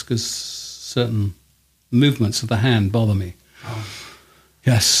things fixed because certain movements of the hand bother me. Oh.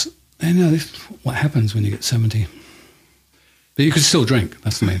 Yes, and you know, what happens when you get 70? But you can still drink.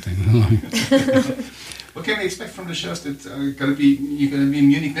 That's the main thing. What can we expect from the shows that you're going to be in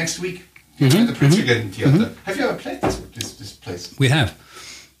Munich next week? At the Prinzregetten Theater. Have you ever played this place? We have.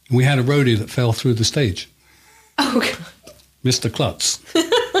 We had a roadie that fell through the stage. Oh, God. Mr. Klutz.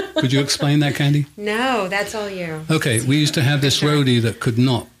 Could you explain that, Candy? No, that's all you. Okay, we used to have this roadie that could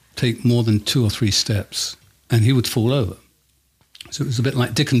not take more than 2 or 3 steps, and he would fall over. So it was a bit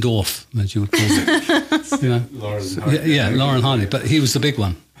like Dickendorf, as you would call it. You know? Lauren Hardy. Yeah, Lauren Hardy, but he was the big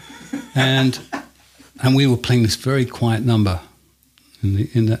one. And we were playing this very quiet number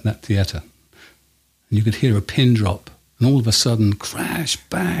in that theatre. And you could hear a pin drop, and all of a sudden, crash,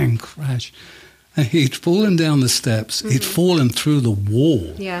 bang, crash. And he'd fallen down the steps. He'd fallen through the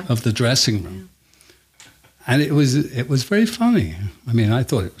wall of the dressing room. And it was very funny. I mean, I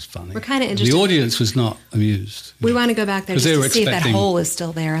thought it was funny. We're kind of interested. The audience was not amused. We want to go back there just to see if that hole is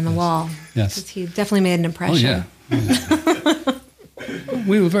still there in the wall. Yes. 'Cause he definitely made an impression. Oh, yeah.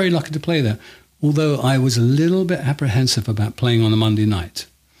 We were very lucky to play there. Although I was a little bit apprehensive about playing on a Monday night.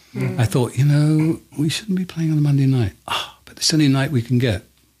 I thought, we shouldn't be playing on a Monday night. But it's the only night we can get.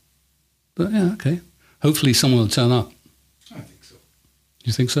 But yeah, okay. Hopefully someone will turn up. I think so.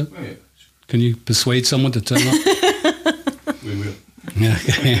 You think so? Oh, yeah, sure. Can you persuade someone to turn up? We will. Yeah,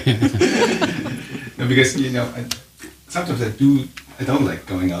 okay. No, because, sometimes I don't like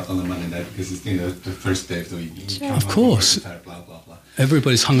going out on a Monday night because it's, the first day of the week. Sure. Of course. Blah, blah, blah.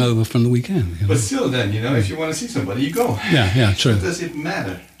 Everybody's hungover from the weekend. But still then, if you want to see somebody, you go. Yeah, true. What does it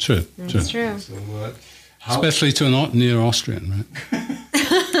matter? True. That's true. So, Especially to a near Austrian, right?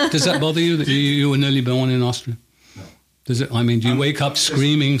 Does that bother you that you were nearly born in Austria? No. Does it? I mean, do you wake up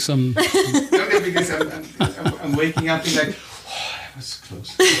screaming some? No, because I'm waking up and like, that was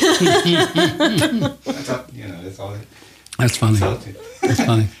close. That's all. That's funny. That's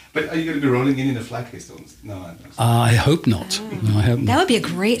funny. But are you going to be rolling in the flag stones? No, I don't. I hope not. No, I hope not. That would be a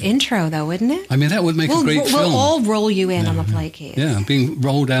great intro, though, wouldn't it? I mean, that would make a great film. We'll all roll you in on the play case. Yeah, being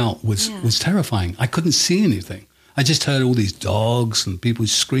rolled out was terrifying. I couldn't see anything. I just heard all these dogs and people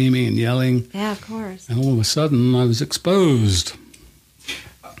screaming and yelling. Yeah, of course. And all of a sudden, I was exposed.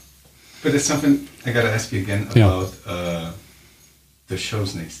 But there's something I got to ask you again about the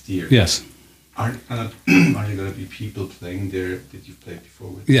shows next year. Yes. Are there going to be people playing there that you've played before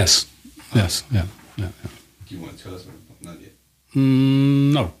with? Yes. Yes. Yeah. Do you want to tell us or not yet?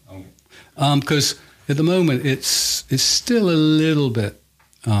 No. Okay. Because at the moment it's still a little bit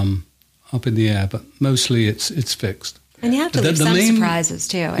up in the air, but mostly it's fixed. And you have to leave some surprises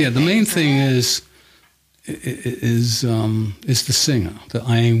too. Yeah, the main thing is the singer that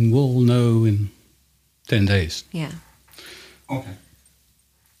I will know in 10 days. Yeah. Okay.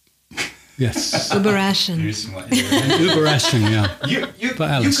 Yes. Überraschung. Überraschung, yeah. You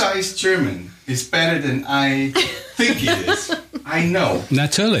guys German is better than I think it is. I know.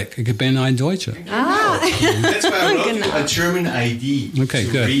 Natürlich, ich bin ein Deutscher. That's why I wrote you a German ID okay,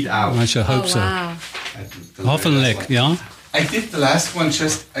 to good. read out. I shall hope so. Wow. Hoffentlich, yeah. I did the last one I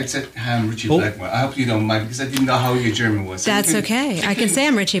said, hi, I'm Richie Blackmore. I hope you don't mind because I didn't know how your German was. That's okay. I can say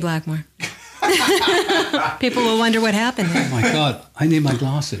I'm Richie Blackmore. People will wonder what happened here. Oh my God, I need my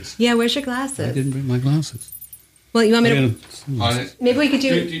glasses. Yeah, where's your glasses? I didn't bring my glasses. Well, you want me to... Maybe we could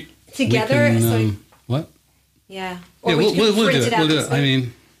do it together. What? Yeah. Or we'll do it. We'll do it. I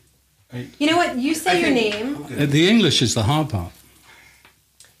mean... You know what? You say your name. The English is the hard part.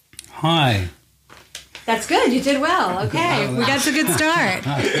 Hi. That's good. You did well. Okay, we got a good start.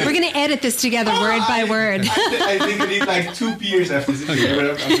 We're going to edit this together word by word. I think we need like 2 beers after this.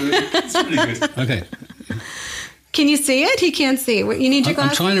 It's really good. Okay. Can you see it? He can't see. You need your I'm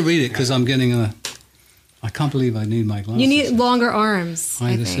glasses? trying to read it because I'm getting I can't believe I need my glasses. You need longer arms,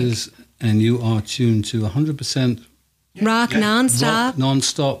 Hi, I this think. is, and you are tuned to 100% Rock non-stop. rock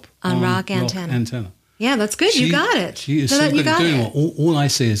non-stop On Rock Antenna. Yeah, that's good. You got it. She is So so that you good at got doing it. it. All I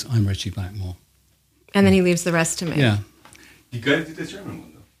say is, I'm Richie Blackmore. And then he leaves the rest to me. Yeah. You gotta do the German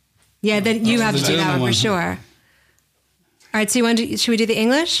one though. Yeah, then you have to the do that German one one. for sure. All right, so should we do the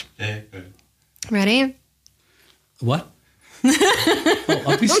English? Yeah. Ready? What?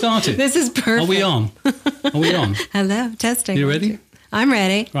 Have we started? This is perfect. Are we on? Are we on? Hello, testing. You 1, ready? 2. I'm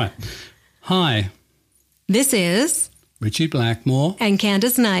ready. Right. Hi, This is Richie Blackmore. and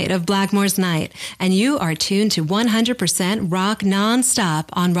Candace Knight of Blackmore's Night, and you are tuned to 100% rock non-stop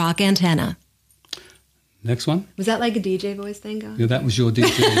on Rock Antenna. Next one. Was that like a DJ voice thing going? Yeah, that was your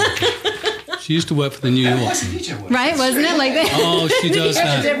DJ. She used to work for the New That York. was a DJ one. Right, wasn't it like that? Oh, she does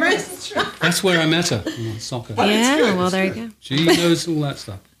that. Difference? That's where I met her. Oh, soccer. Well, it's Yeah, good, well, it's there you good. go. She knows all that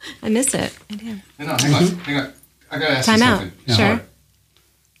stuff. I miss it. I do. No, hang on. I gotta ask Time you out. something. Yeah. Sure.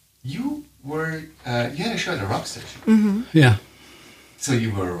 You were, you had a show at a rock station. Yeah. So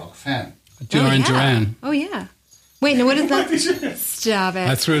you were a rock fan. Duran yeah. Duran. Oh, yeah. Wait, no, what is that? Stop it.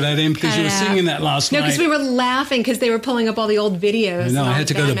 I threw that in because you were Cut it out. singing that last No, night. because we were laughing because they were pulling up all the old videos. I know, and I all had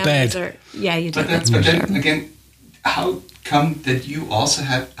to the go to band bed. members yeah, you did. But then again, how come that you also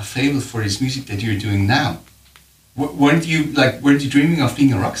had a fable for this music that you're doing now? Weren't you dreaming of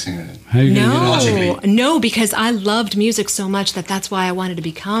being a rock singer then? How are you gonna get No, logically? no, because I loved music so much that's why I wanted to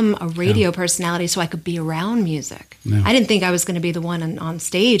become a radio personality so I could be around music. Yeah. I didn't think I was going to be the one on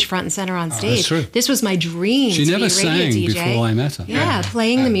stage, front and center on stage. true. This was my dream. She to never be a radio sang DJ. before I met her. Yeah,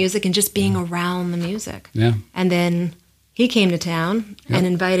 playing the music and just being around the music. Yeah. And then he came to town and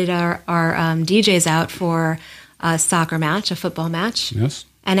invited our DJs out for a soccer match, a football match. Yes.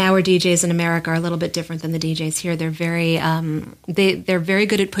 And our DJs in America are a little bit different than the DJs here. They're very they're very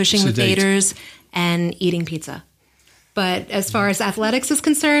good at pushing the Sedate. faders and eating pizza. But as far as athletics is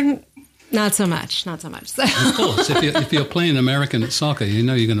concerned, not so much. Not so much. So. Of course, if you're playing American at soccer, you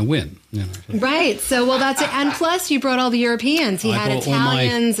know you're going to win. You know. Right. So well, that's it. And plus, you brought all the Europeans. He I had brought all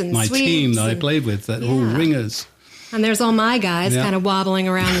Italians and my Swedes. team that I and- played with, that all Yeah. ringers. And there's all my guys Yeah. kind of wobbling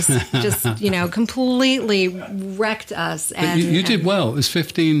around, just completely wrecked us. But And you did well. It was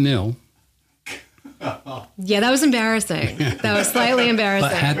 15-0. Yeah, that was embarrassing. That was slightly embarrassing.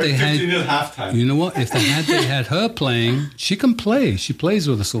 But had they 15 had, at halftime. you know what? If they had her playing, she can play. She plays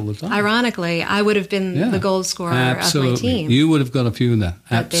with us all the time. Ironically, I would have been Yeah. the goal scorer Absolutely. of my team. You would have got a few in there.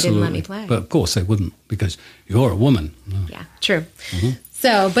 But they didn't Absolutely. let me play. But of course they wouldn't, because you're a woman. Yeah, true.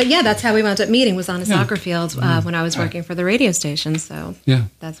 So, but yeah, that's how we wound up meeting, was on a soccer field when I was working for the radio station. So Yeah.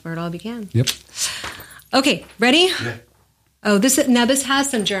 that's where it all began. Yep. Okay, ready? Yeah. Oh, this has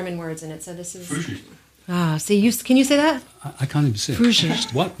some German words in it. So this is. Frühschicht. Ah, see, can you say that? I can't even see it.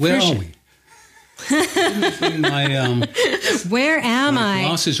 Frühschicht. What? Where are we? my Where am I?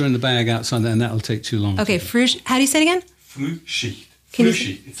 glasses are in the bag outside there, and that'll take too long. Okay, how do you say it again? Frühschicht. Can you-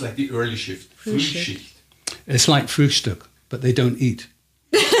 Frühschicht. It's like the early shift. Frühschicht. It's like Frühstück, but they don't eat.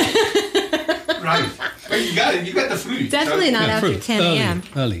 Right. Well, you got it. You got the früh. Definitely not Yeah, after fruit. 10 a.m.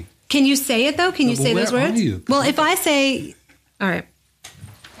 Early. Can you say it though? Can you Well, say those where are words? you? Well, if I say, all right.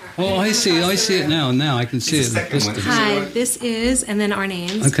 Oh, I see it now. Now I can see It's it. the second one. Distance. Hi, this is, and then our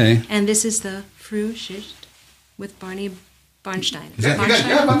names. Okay. And this is the Frühschicht with Barney Barnstein. Yeah, you got Barnstein?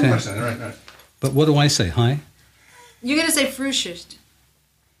 yeah, Okay. Barnstein. Right. But what do I say? Hi? You're going to say Frühschicht.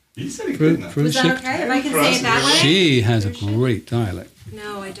 You said it good now. Was that Frühstück? okay? If I can say it that way? She has a great dialect.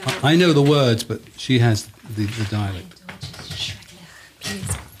 No, I don't. I know the words, but she has the dialect.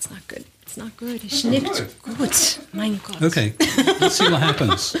 Please, it's not good. It's not good. It's nicht gut. Mein Gott. Okay, let's see what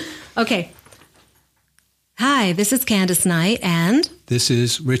happens. Okay. Hi, this is Candace Knight, and This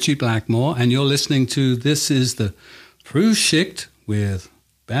is Richie Blackmore, and you're listening to This is the Frühschicht with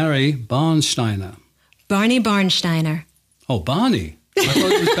Barry Barnsteiner. Barney Barnsteiner. Oh, Barney. I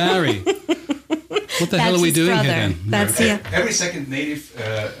thought it was Barry. What the hell That's are we his doing brother. here then? That's yeah. Every second native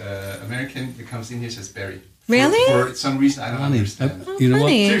American that comes in here says Barry. Really? For some reason, I don't Barney. understand. You know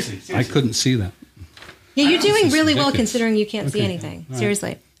funny. what? Seriously. I couldn't see that. Yeah, you're I know, doing this is really well ridiculous. considering you can't see Okay. anything. All right.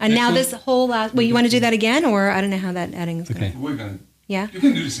 Seriously. And now this whole last. Well, you want to do that again, or I don't know how that editing is going. Okay. We're gonna. Yeah. You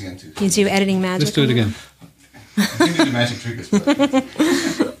can do this again too. You do editing magic. Let's do it again. You can do the magic trick as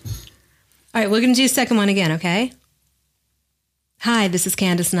well. All right, we're going to do the second one again, okay? Hi, this is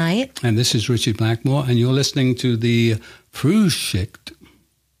Candace Knight And this is Richie Blackmore, and you're listening to the Frühschicht.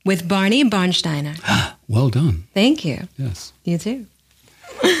 with Barney Barnsteiner. Well done. Thank you. Yes. You too.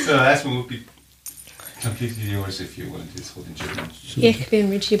 So last one would be completely yours if you want to hold in German. Ich bin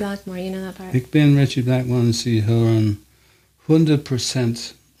Richie Blackmore. You know that part? Ich bin Richie Blackmore und Sie hören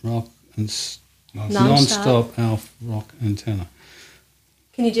 100% Rock and non-stop auf Rock Antenne.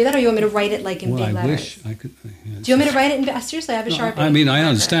 Can you do that, or you want me to write it like in Well, big I letters? wish I could. Do you want me to write it in seriously? I have a Sharpie. I mean, I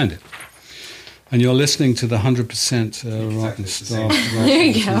understand it. And you're listening to the 100% Rock and Exactly, it's the Stop. same. There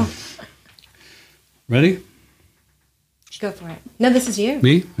you go. Ready? Go for it. No, this is you.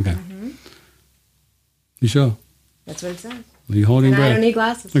 Me? Okay. You sure? That's what it says. Are you holding And I breath? don't need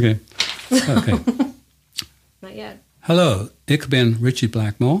glasses. Okay. Okay. Not yet. Hallo, ik ben Richie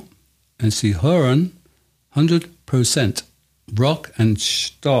Blackmore en Sie hören 100% Rock and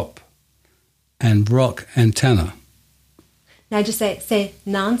Stop and Rock Antenne. Now just say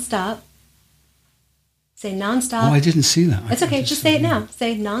non-stop. Say non-stop. Oh, I didn't see that. It's okay. Just say it now.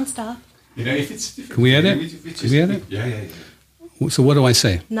 Say non-stop. You know, if it's difficult. Can we edit? we Can we edit? Yeah. So what do I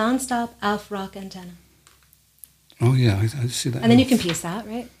say? Non-stop auf Rock Antenne. Oh, yeah, I see that. And then you can piece that,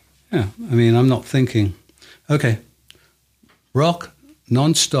 right? Yeah, I mean, I'm not thinking. Okay. Rock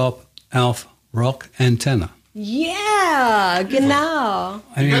non-stop auf Rock Antenne. Yeah, genau.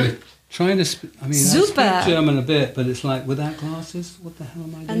 I mean, trying to. I mean, Super. I speak German a bit, but it's like without glasses. What the hell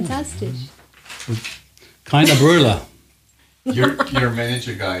am I doing? Fantastic. Kind of Brüller. Your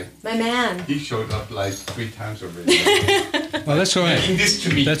manager guy, My man. he showed up like 3 times already. Well, that's all right. Bring this to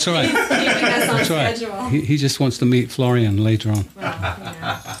me. That's all right. Keeping us on That's right. schedule. He just wants to meet Florian later on. Well,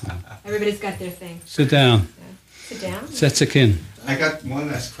 everybody's got their thing. Sit down. Sit down. Setz dich hin. I got one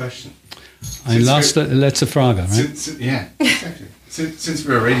last question. Ein letzte Frage, right? Yeah, exactly. Since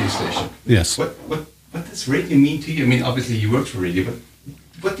we're a radio station, Yes. what does radio mean to you? I mean, obviously you worked for radio, but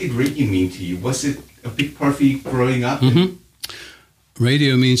what did radio mean to you? Was it a big part of you growing up? Mm-hmm.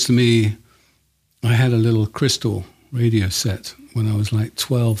 Radio means to me, I had a little crystal radio set when I was like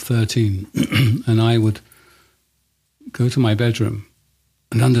 12, 13, and I would go to my bedroom,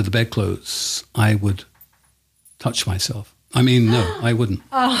 and under the bedclothes, I would touch myself. I mean, no, I wouldn't.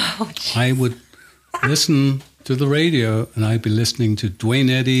 Oh, geez. I would listen to the radio, and I'd be listening to Dwayne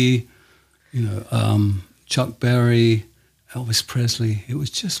Eddy, Chuck Berry, Elvis Presley. It was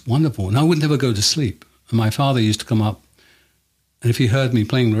just wonderful, and I would never go to sleep. And my father used to come up, and if he heard me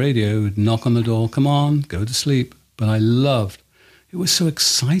playing the radio, he would knock on the door, "Come on, go to sleep." But I loved. It was so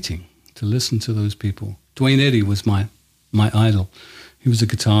exciting to listen to those people. Dwayne Eddy was my idol. He was a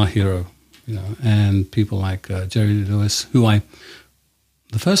guitar hero, and people like Jerry Lee Lewis,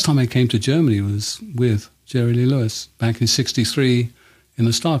 the first time I came to Germany was with Jerry Lee Lewis back in '63 in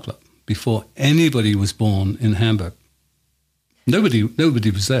the Star Club, before anybody was born in Hamburg. Nobody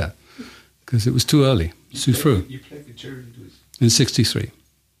was there because it was too early. Too früh. You played with Jerry Lee Lewis In '63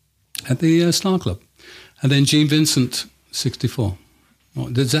 at the Star Club. And then Gene Vincent, '64.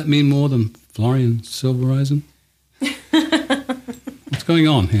 Does that mean more than Florian Silbereisen? What's going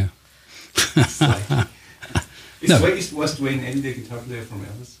on here? No. Was Dwayne Eddy the guitar player from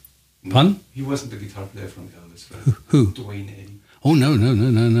Elvis? No, Pardon? He wasn't the guitar player from Elvis, right? Who? Dwayne Eddy. Oh, no.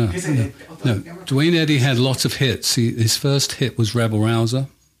 Because No, Dwayne Eddy had lots of hits. His first hit was Rebel Rouser.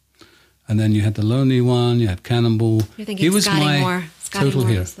 And then you had The Lonely One, you had Cannonball. You're thinking He was Scotty my Moore. Scotty total Moore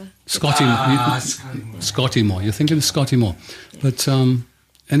hero. was the- Scotty Scotty Moore. Scotty Moore. You're thinking of Scotty Moore. But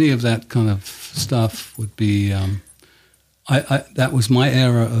any of that kind of stuff would be... that was my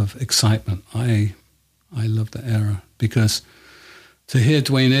era of excitement. I loved that era because to hear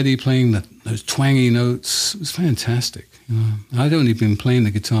Dwayne Eddy playing those twangy notes, it was fantastic. I'd only been playing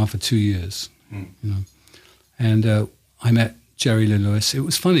the guitar for 2 years, and I met Jerry Lee Lewis. It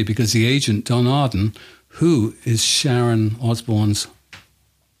was funny because the agent, Don Arden, who is Sharon Osbourne's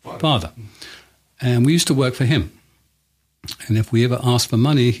father, and we used to work for him. And if we ever asked for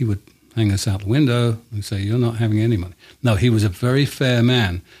money, he would hang us out the window and say, "You're not having any money." No, he was a very fair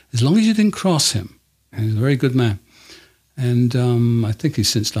man. As long as you didn't cross him, he was a very good man. And I think he's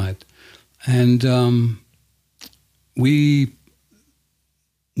since died. And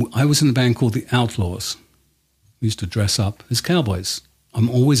I was in a band called the Outlaws. We used to dress up as cowboys. I'm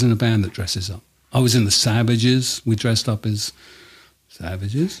always in a band that dresses up. I was in the Savages. We dressed up as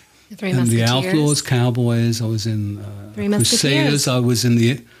Savages. The Three And the Musketeers. Outlaws, Cowboys. I was in Three Crusaders. Musketeers. I was in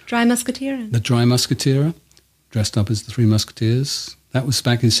the Dry Musketeer. Dry Musketeer, dressed up as the Three Musketeers. That was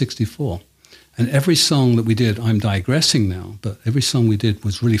back in '64. And every song that we did, I'm digressing now, but every song we did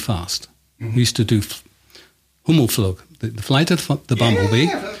was really fast. Mm-hmm. We used to do Hummelflug, the flight of the bumblebee,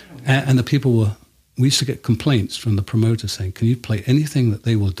 and the people we used to get complaints from the promoter saying, "Can you play anything that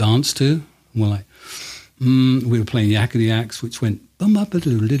they will dance to?" And we're like, We were playing Yakety Yaks, which went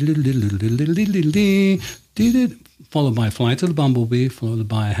followed by Fly to the Bumblebee, followed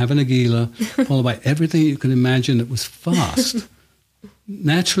by Havana Nagila, followed by everything you could imagine that was fast.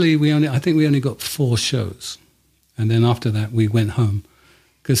 Naturally, I think we only got 4 shows. And then after that, we went home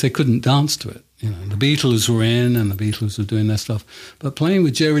because they couldn't dance to it. You know, the Beatles were in and the Beatles were doing their stuff. But playing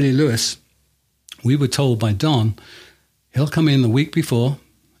with Jerry Lee Lewis, we were told by Don, he'll come in the week before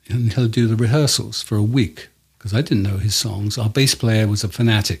and he'll do the rehearsals for a week because I didn't know his songs. Our bass player was a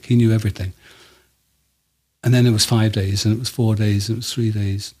fanatic. He knew everything. And then it was 5 days, and it was 4 days, and it was 3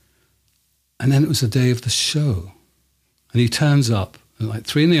 days. And then it was the day of the show. And he turns up at like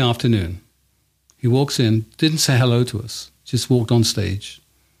 3 PM. He walks in, didn't say hello to us, just walked on stage,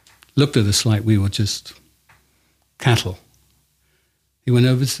 looked at us like we were just cattle. He went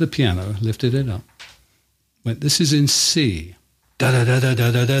over to the piano, lifted it up, went, this is in C,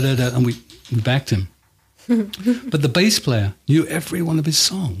 da-da-da-da-da-da-da-da, and we backed him. But the bass player knew every one of his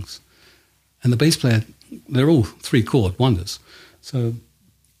songs. And the bass player, they're all 3-chord wonders. So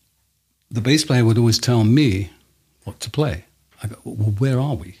the bass player would always tell me what to play. I go, well, where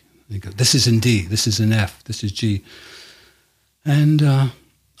are we? And he'd go, this is in D, this is in F, this is G. And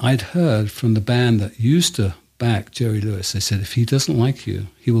I'd heard from the band that used to back Jerry Lewis, they said, if he doesn't like you,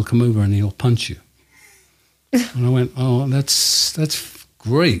 he will come over and he'll punch you. And I went, oh, that's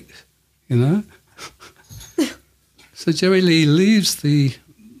great, you know? So Jerry Lee leaves the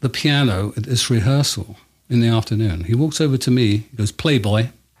piano at this rehearsal in the afternoon. He walks over to me, he goes, Playboy.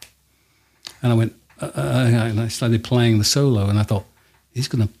 And I went, and I started playing the solo, and I thought, he's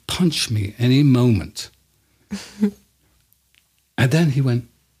going to punch me any moment. And then he went,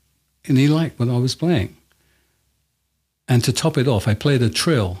 and he liked what I was playing. And to top it off, I played a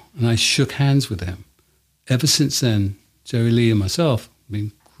trill, and I shook hands with him. Ever since then, Jerry Lee and myself have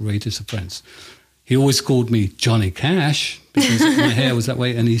been greatest of friends. He always called me Johnny Cash because my hair was that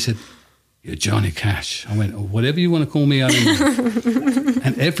way. And he said, you're Johnny Cash. I went, oh, whatever you want to call me, I don't know.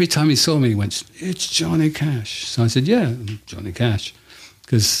 And every time he saw me, he went, it's Johnny Cash. So I said, yeah, I'm Johnny Cash,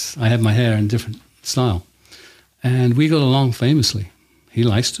 because I had my hair in a different style. And we got along famously. He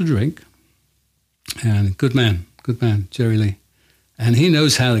likes to drink. And good man, Jerry Lee. And he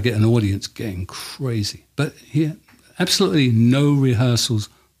knows how to get an audience getting crazy. But he had absolutely no rehearsals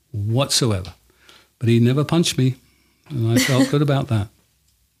whatsoever. But he never punched me, and I felt good about that.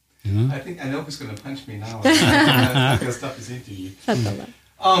 You know? I think I know who's going to punch me now. I'm going to stop this interview.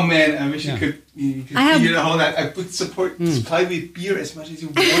 Oh man, I wish you could hear the whole that. I would supply with beer as much as you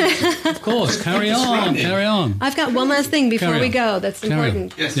want. Of course, carry on. I've got one last thing before we go that's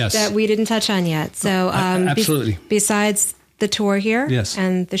important that we didn't touch on yet. So absolutely. Besides the tour here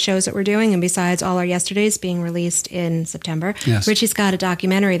and the shows that we're doing, and besides All Our Yesterdays being released in September, Richie's got a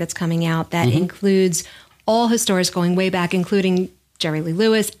documentary that's coming out that includes all his stories going way back, including Jerry Lee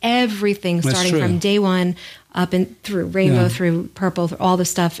Lewis, everything starting from day one up and through Rainbow, through Purple, through all the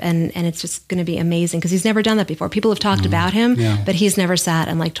stuff, and it's just going to be amazing because he's never done that before. People have talked about him, but he's never sat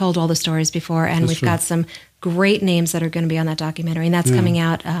and like told all the stories before, and we've got some great names that are going to be on that documentary, and that's coming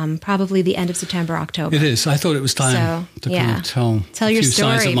out probably the end of September, October. It is. I thought it was time to kind of tell a your few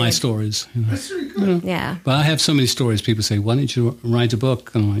story, sides of my stories. You know. That's really good. Yeah. But I have so many stories. People say, why don't you write a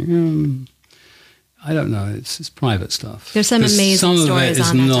book? And I'm like, I don't know. It's private stuff. There's some amazing stories on that documentary.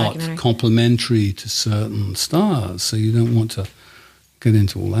 Some of it is not complementary to certain stars, so you don't want to get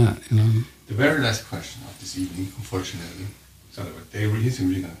into all that, you know. The very last question of this evening, unfortunately, they were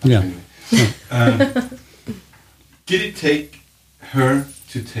really going to anyway. Did it take her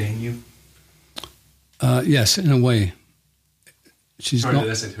to tame you? Yes, in a way. She's Sorry not.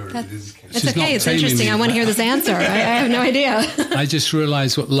 that I said her. It's okay. It's interesting. I want to hear this answer. I have no idea. I just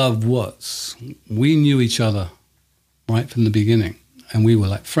realized what love was. We knew each other right from the beginning, and we were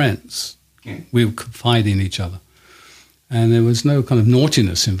like friends. Yeah. We would confide in each other, and there was no kind of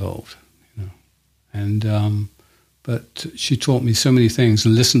naughtiness involved, you know. And but she taught me so many things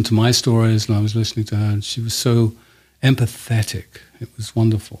and listened to my stories, and I was listening to her, and she was so empathetic. It was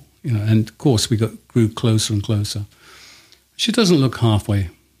wonderful, you know. And of course, we grew closer and closer. She doesn't look halfway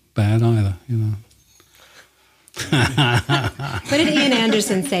bad either, you know. What did Ian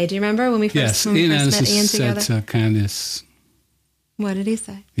Anderson say? Do you remember when we first, Ian Anderson met Ian together? said to Candice. What did he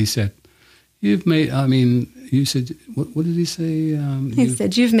say? He said, you said, what did he say? He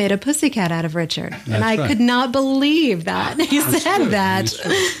said, you've made a pussycat out of Richard. And I could not believe that. He said that.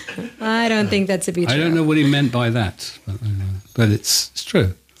 I don't think that to be true. I don't know what he meant by that, but it's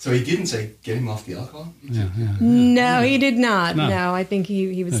true. So he didn't say, get him off the alcohol? No, he did not. No, I think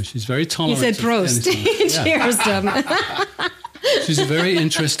he was... No, she's very tolerant. He said Prost. He cheers him. She's a very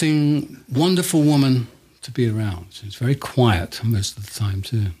interesting, wonderful woman, to be around. She's very quiet most of the time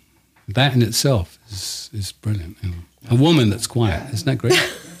too. That in itself is brilliant. You know. A woman that's quiet, isn't that great?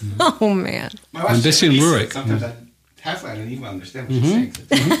 Oh man! My wife And Bessie and Rurik. Sometimes I don't even understand what she's saying.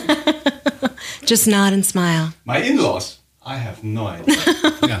 Just nod and smile. My in-laws, I have no idea.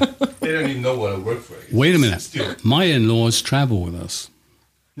 Yeah. They don't even know what I work for. Wait a minute. Still. My in-laws travel with us.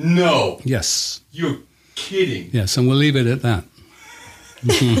 No, Yes. you're kidding. Yes, and we'll leave it at that.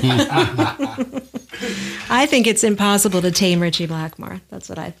 I think it's impossible to tame Richie Blackmore. That's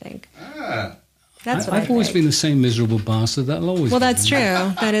what I think. Ah, That's what I've always been the same miserable bastard. That'll always Well, be. that's true.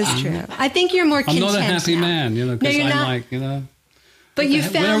 That is true. I think you're more I'm content not a happy now. man, you know, No, because you're I'm not. like, you know, But you where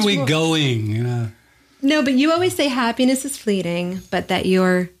found are we going, you know? No, but you always say happiness is fleeting, but that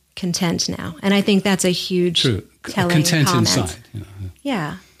you're content now, and I think that's a huge True. telling Content comment. inside, you know.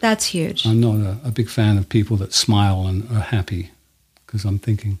 Yeah, that's huge. I'm not a big fan of people that smile and are happy because I'm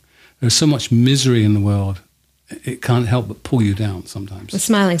thinking there's so much misery in the world. It can't help but pull you down sometimes. Well,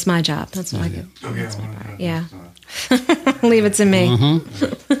 smiling's my job. That's what I do. okay. Yeah. Leave it to me.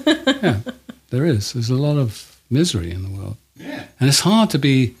 Yeah, there is. There's a lot of misery in the world. Yeah. And it's hard to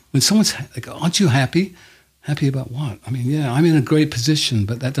be, when someone's like, aren't you happy? Happy about what? I mean, yeah, I'm in a great position,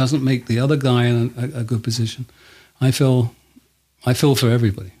 but that doesn't make the other guy in a good position. I feel for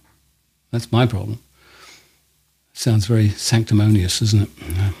everybody. That's my problem. Sounds very sanctimonious, doesn't it?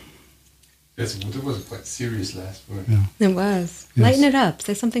 Yeah. Yes, well, that was a quite serious last word. Yeah. It was. Yes. Lighten it up.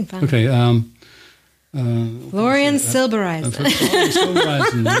 Say something fun. Okay. Florian Silbereisen.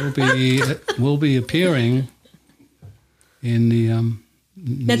 Silbereisen will be appearing in the.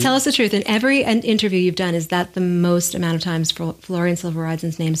 Now tell us the truth. In every interview you've done, is that the most amount of times Florian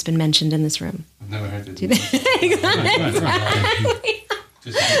Silbereisen's name's been mentioned in this room? I've never heard it.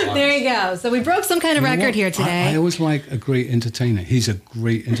 There you go. So we broke some kind of record here today. I always like a great entertainer. He's a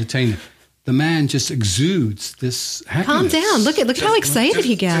great entertainer. The man just exudes this happiness. Calm down. Look at how excited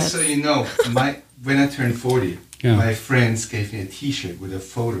he gets. Just so you know, when I turned 40, Yeah. my friends gave me a T-shirt with a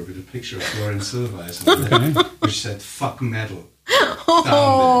photo with a picture of Florian Silbereisen on it, which said "fuck metal."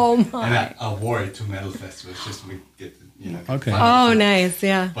 Oh my! And I wore it to metal festivals just to get Okay. Oh, nice.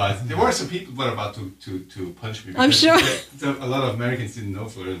 Yeah. But there were some people who were about to punch me. I'm because sure. A lot of Americans didn't know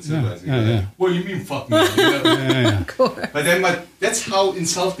Florian Silbereisen. Yeah, yeah. What do you mean "fuck metal"? You know? Yeah. But then, that's how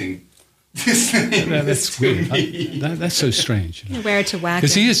insulting this name That's is to weird. me. That's so strange. You wear it to whack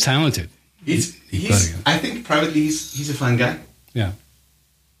Because it. he is talented. He's brilliant. I think privately he's a fun guy. Yeah.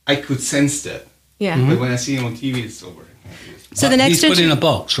 I could sense that. Yeah. Mm-hmm. But when I see him on TV, it's over. So the next he's put in inter- a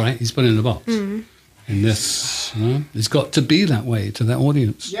box, right? He's put in a box. Mm-hmm. And this, you know, it's got to be that way to that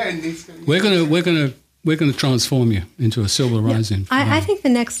audience. Yeah, and it's We're gonna transform you into a Silver Rising. I think the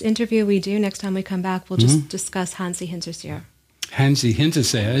next interview we do, next time we come back, we'll just discuss Hansi Hinterseer. Hansi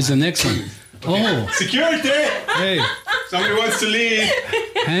Hinterseer is the next one. Oh, security. hey, Somebody wants to leave.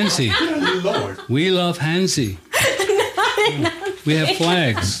 Hansi. Lord. We love Hansi. We have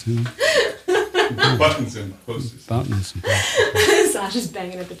flags, you know, Buttons and posters. buttons. Sasha's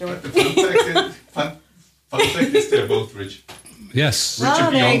banging at the door. The fun fact is they're both rich. Yes. Richer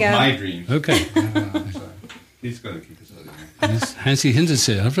Oh, there you beyond go. my dreams. Okay. So he's going to kick us out of here. Yes. Hansi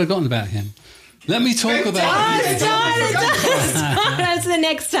Hinterseer. I've forgotten about him. Let me talk about. That's the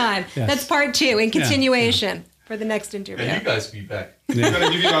next time. Yes. That's part 2 in continuation for the next interview. Yeah, you guys be back. We're going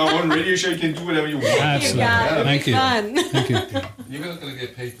to give you our own radio show. You can do whatever you want. You Absolutely. got it. Thank you. Fun. Thank you. You're not going to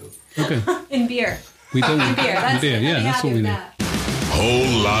get paid though. Okay. In beer. We don't. Beer. That's beer. Yeah, I'm that's happy what we with need. that.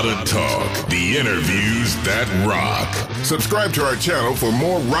 Whole lot of talk. The interviews that rock. Subscribe to our channel for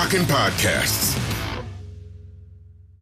more rockin' podcasts.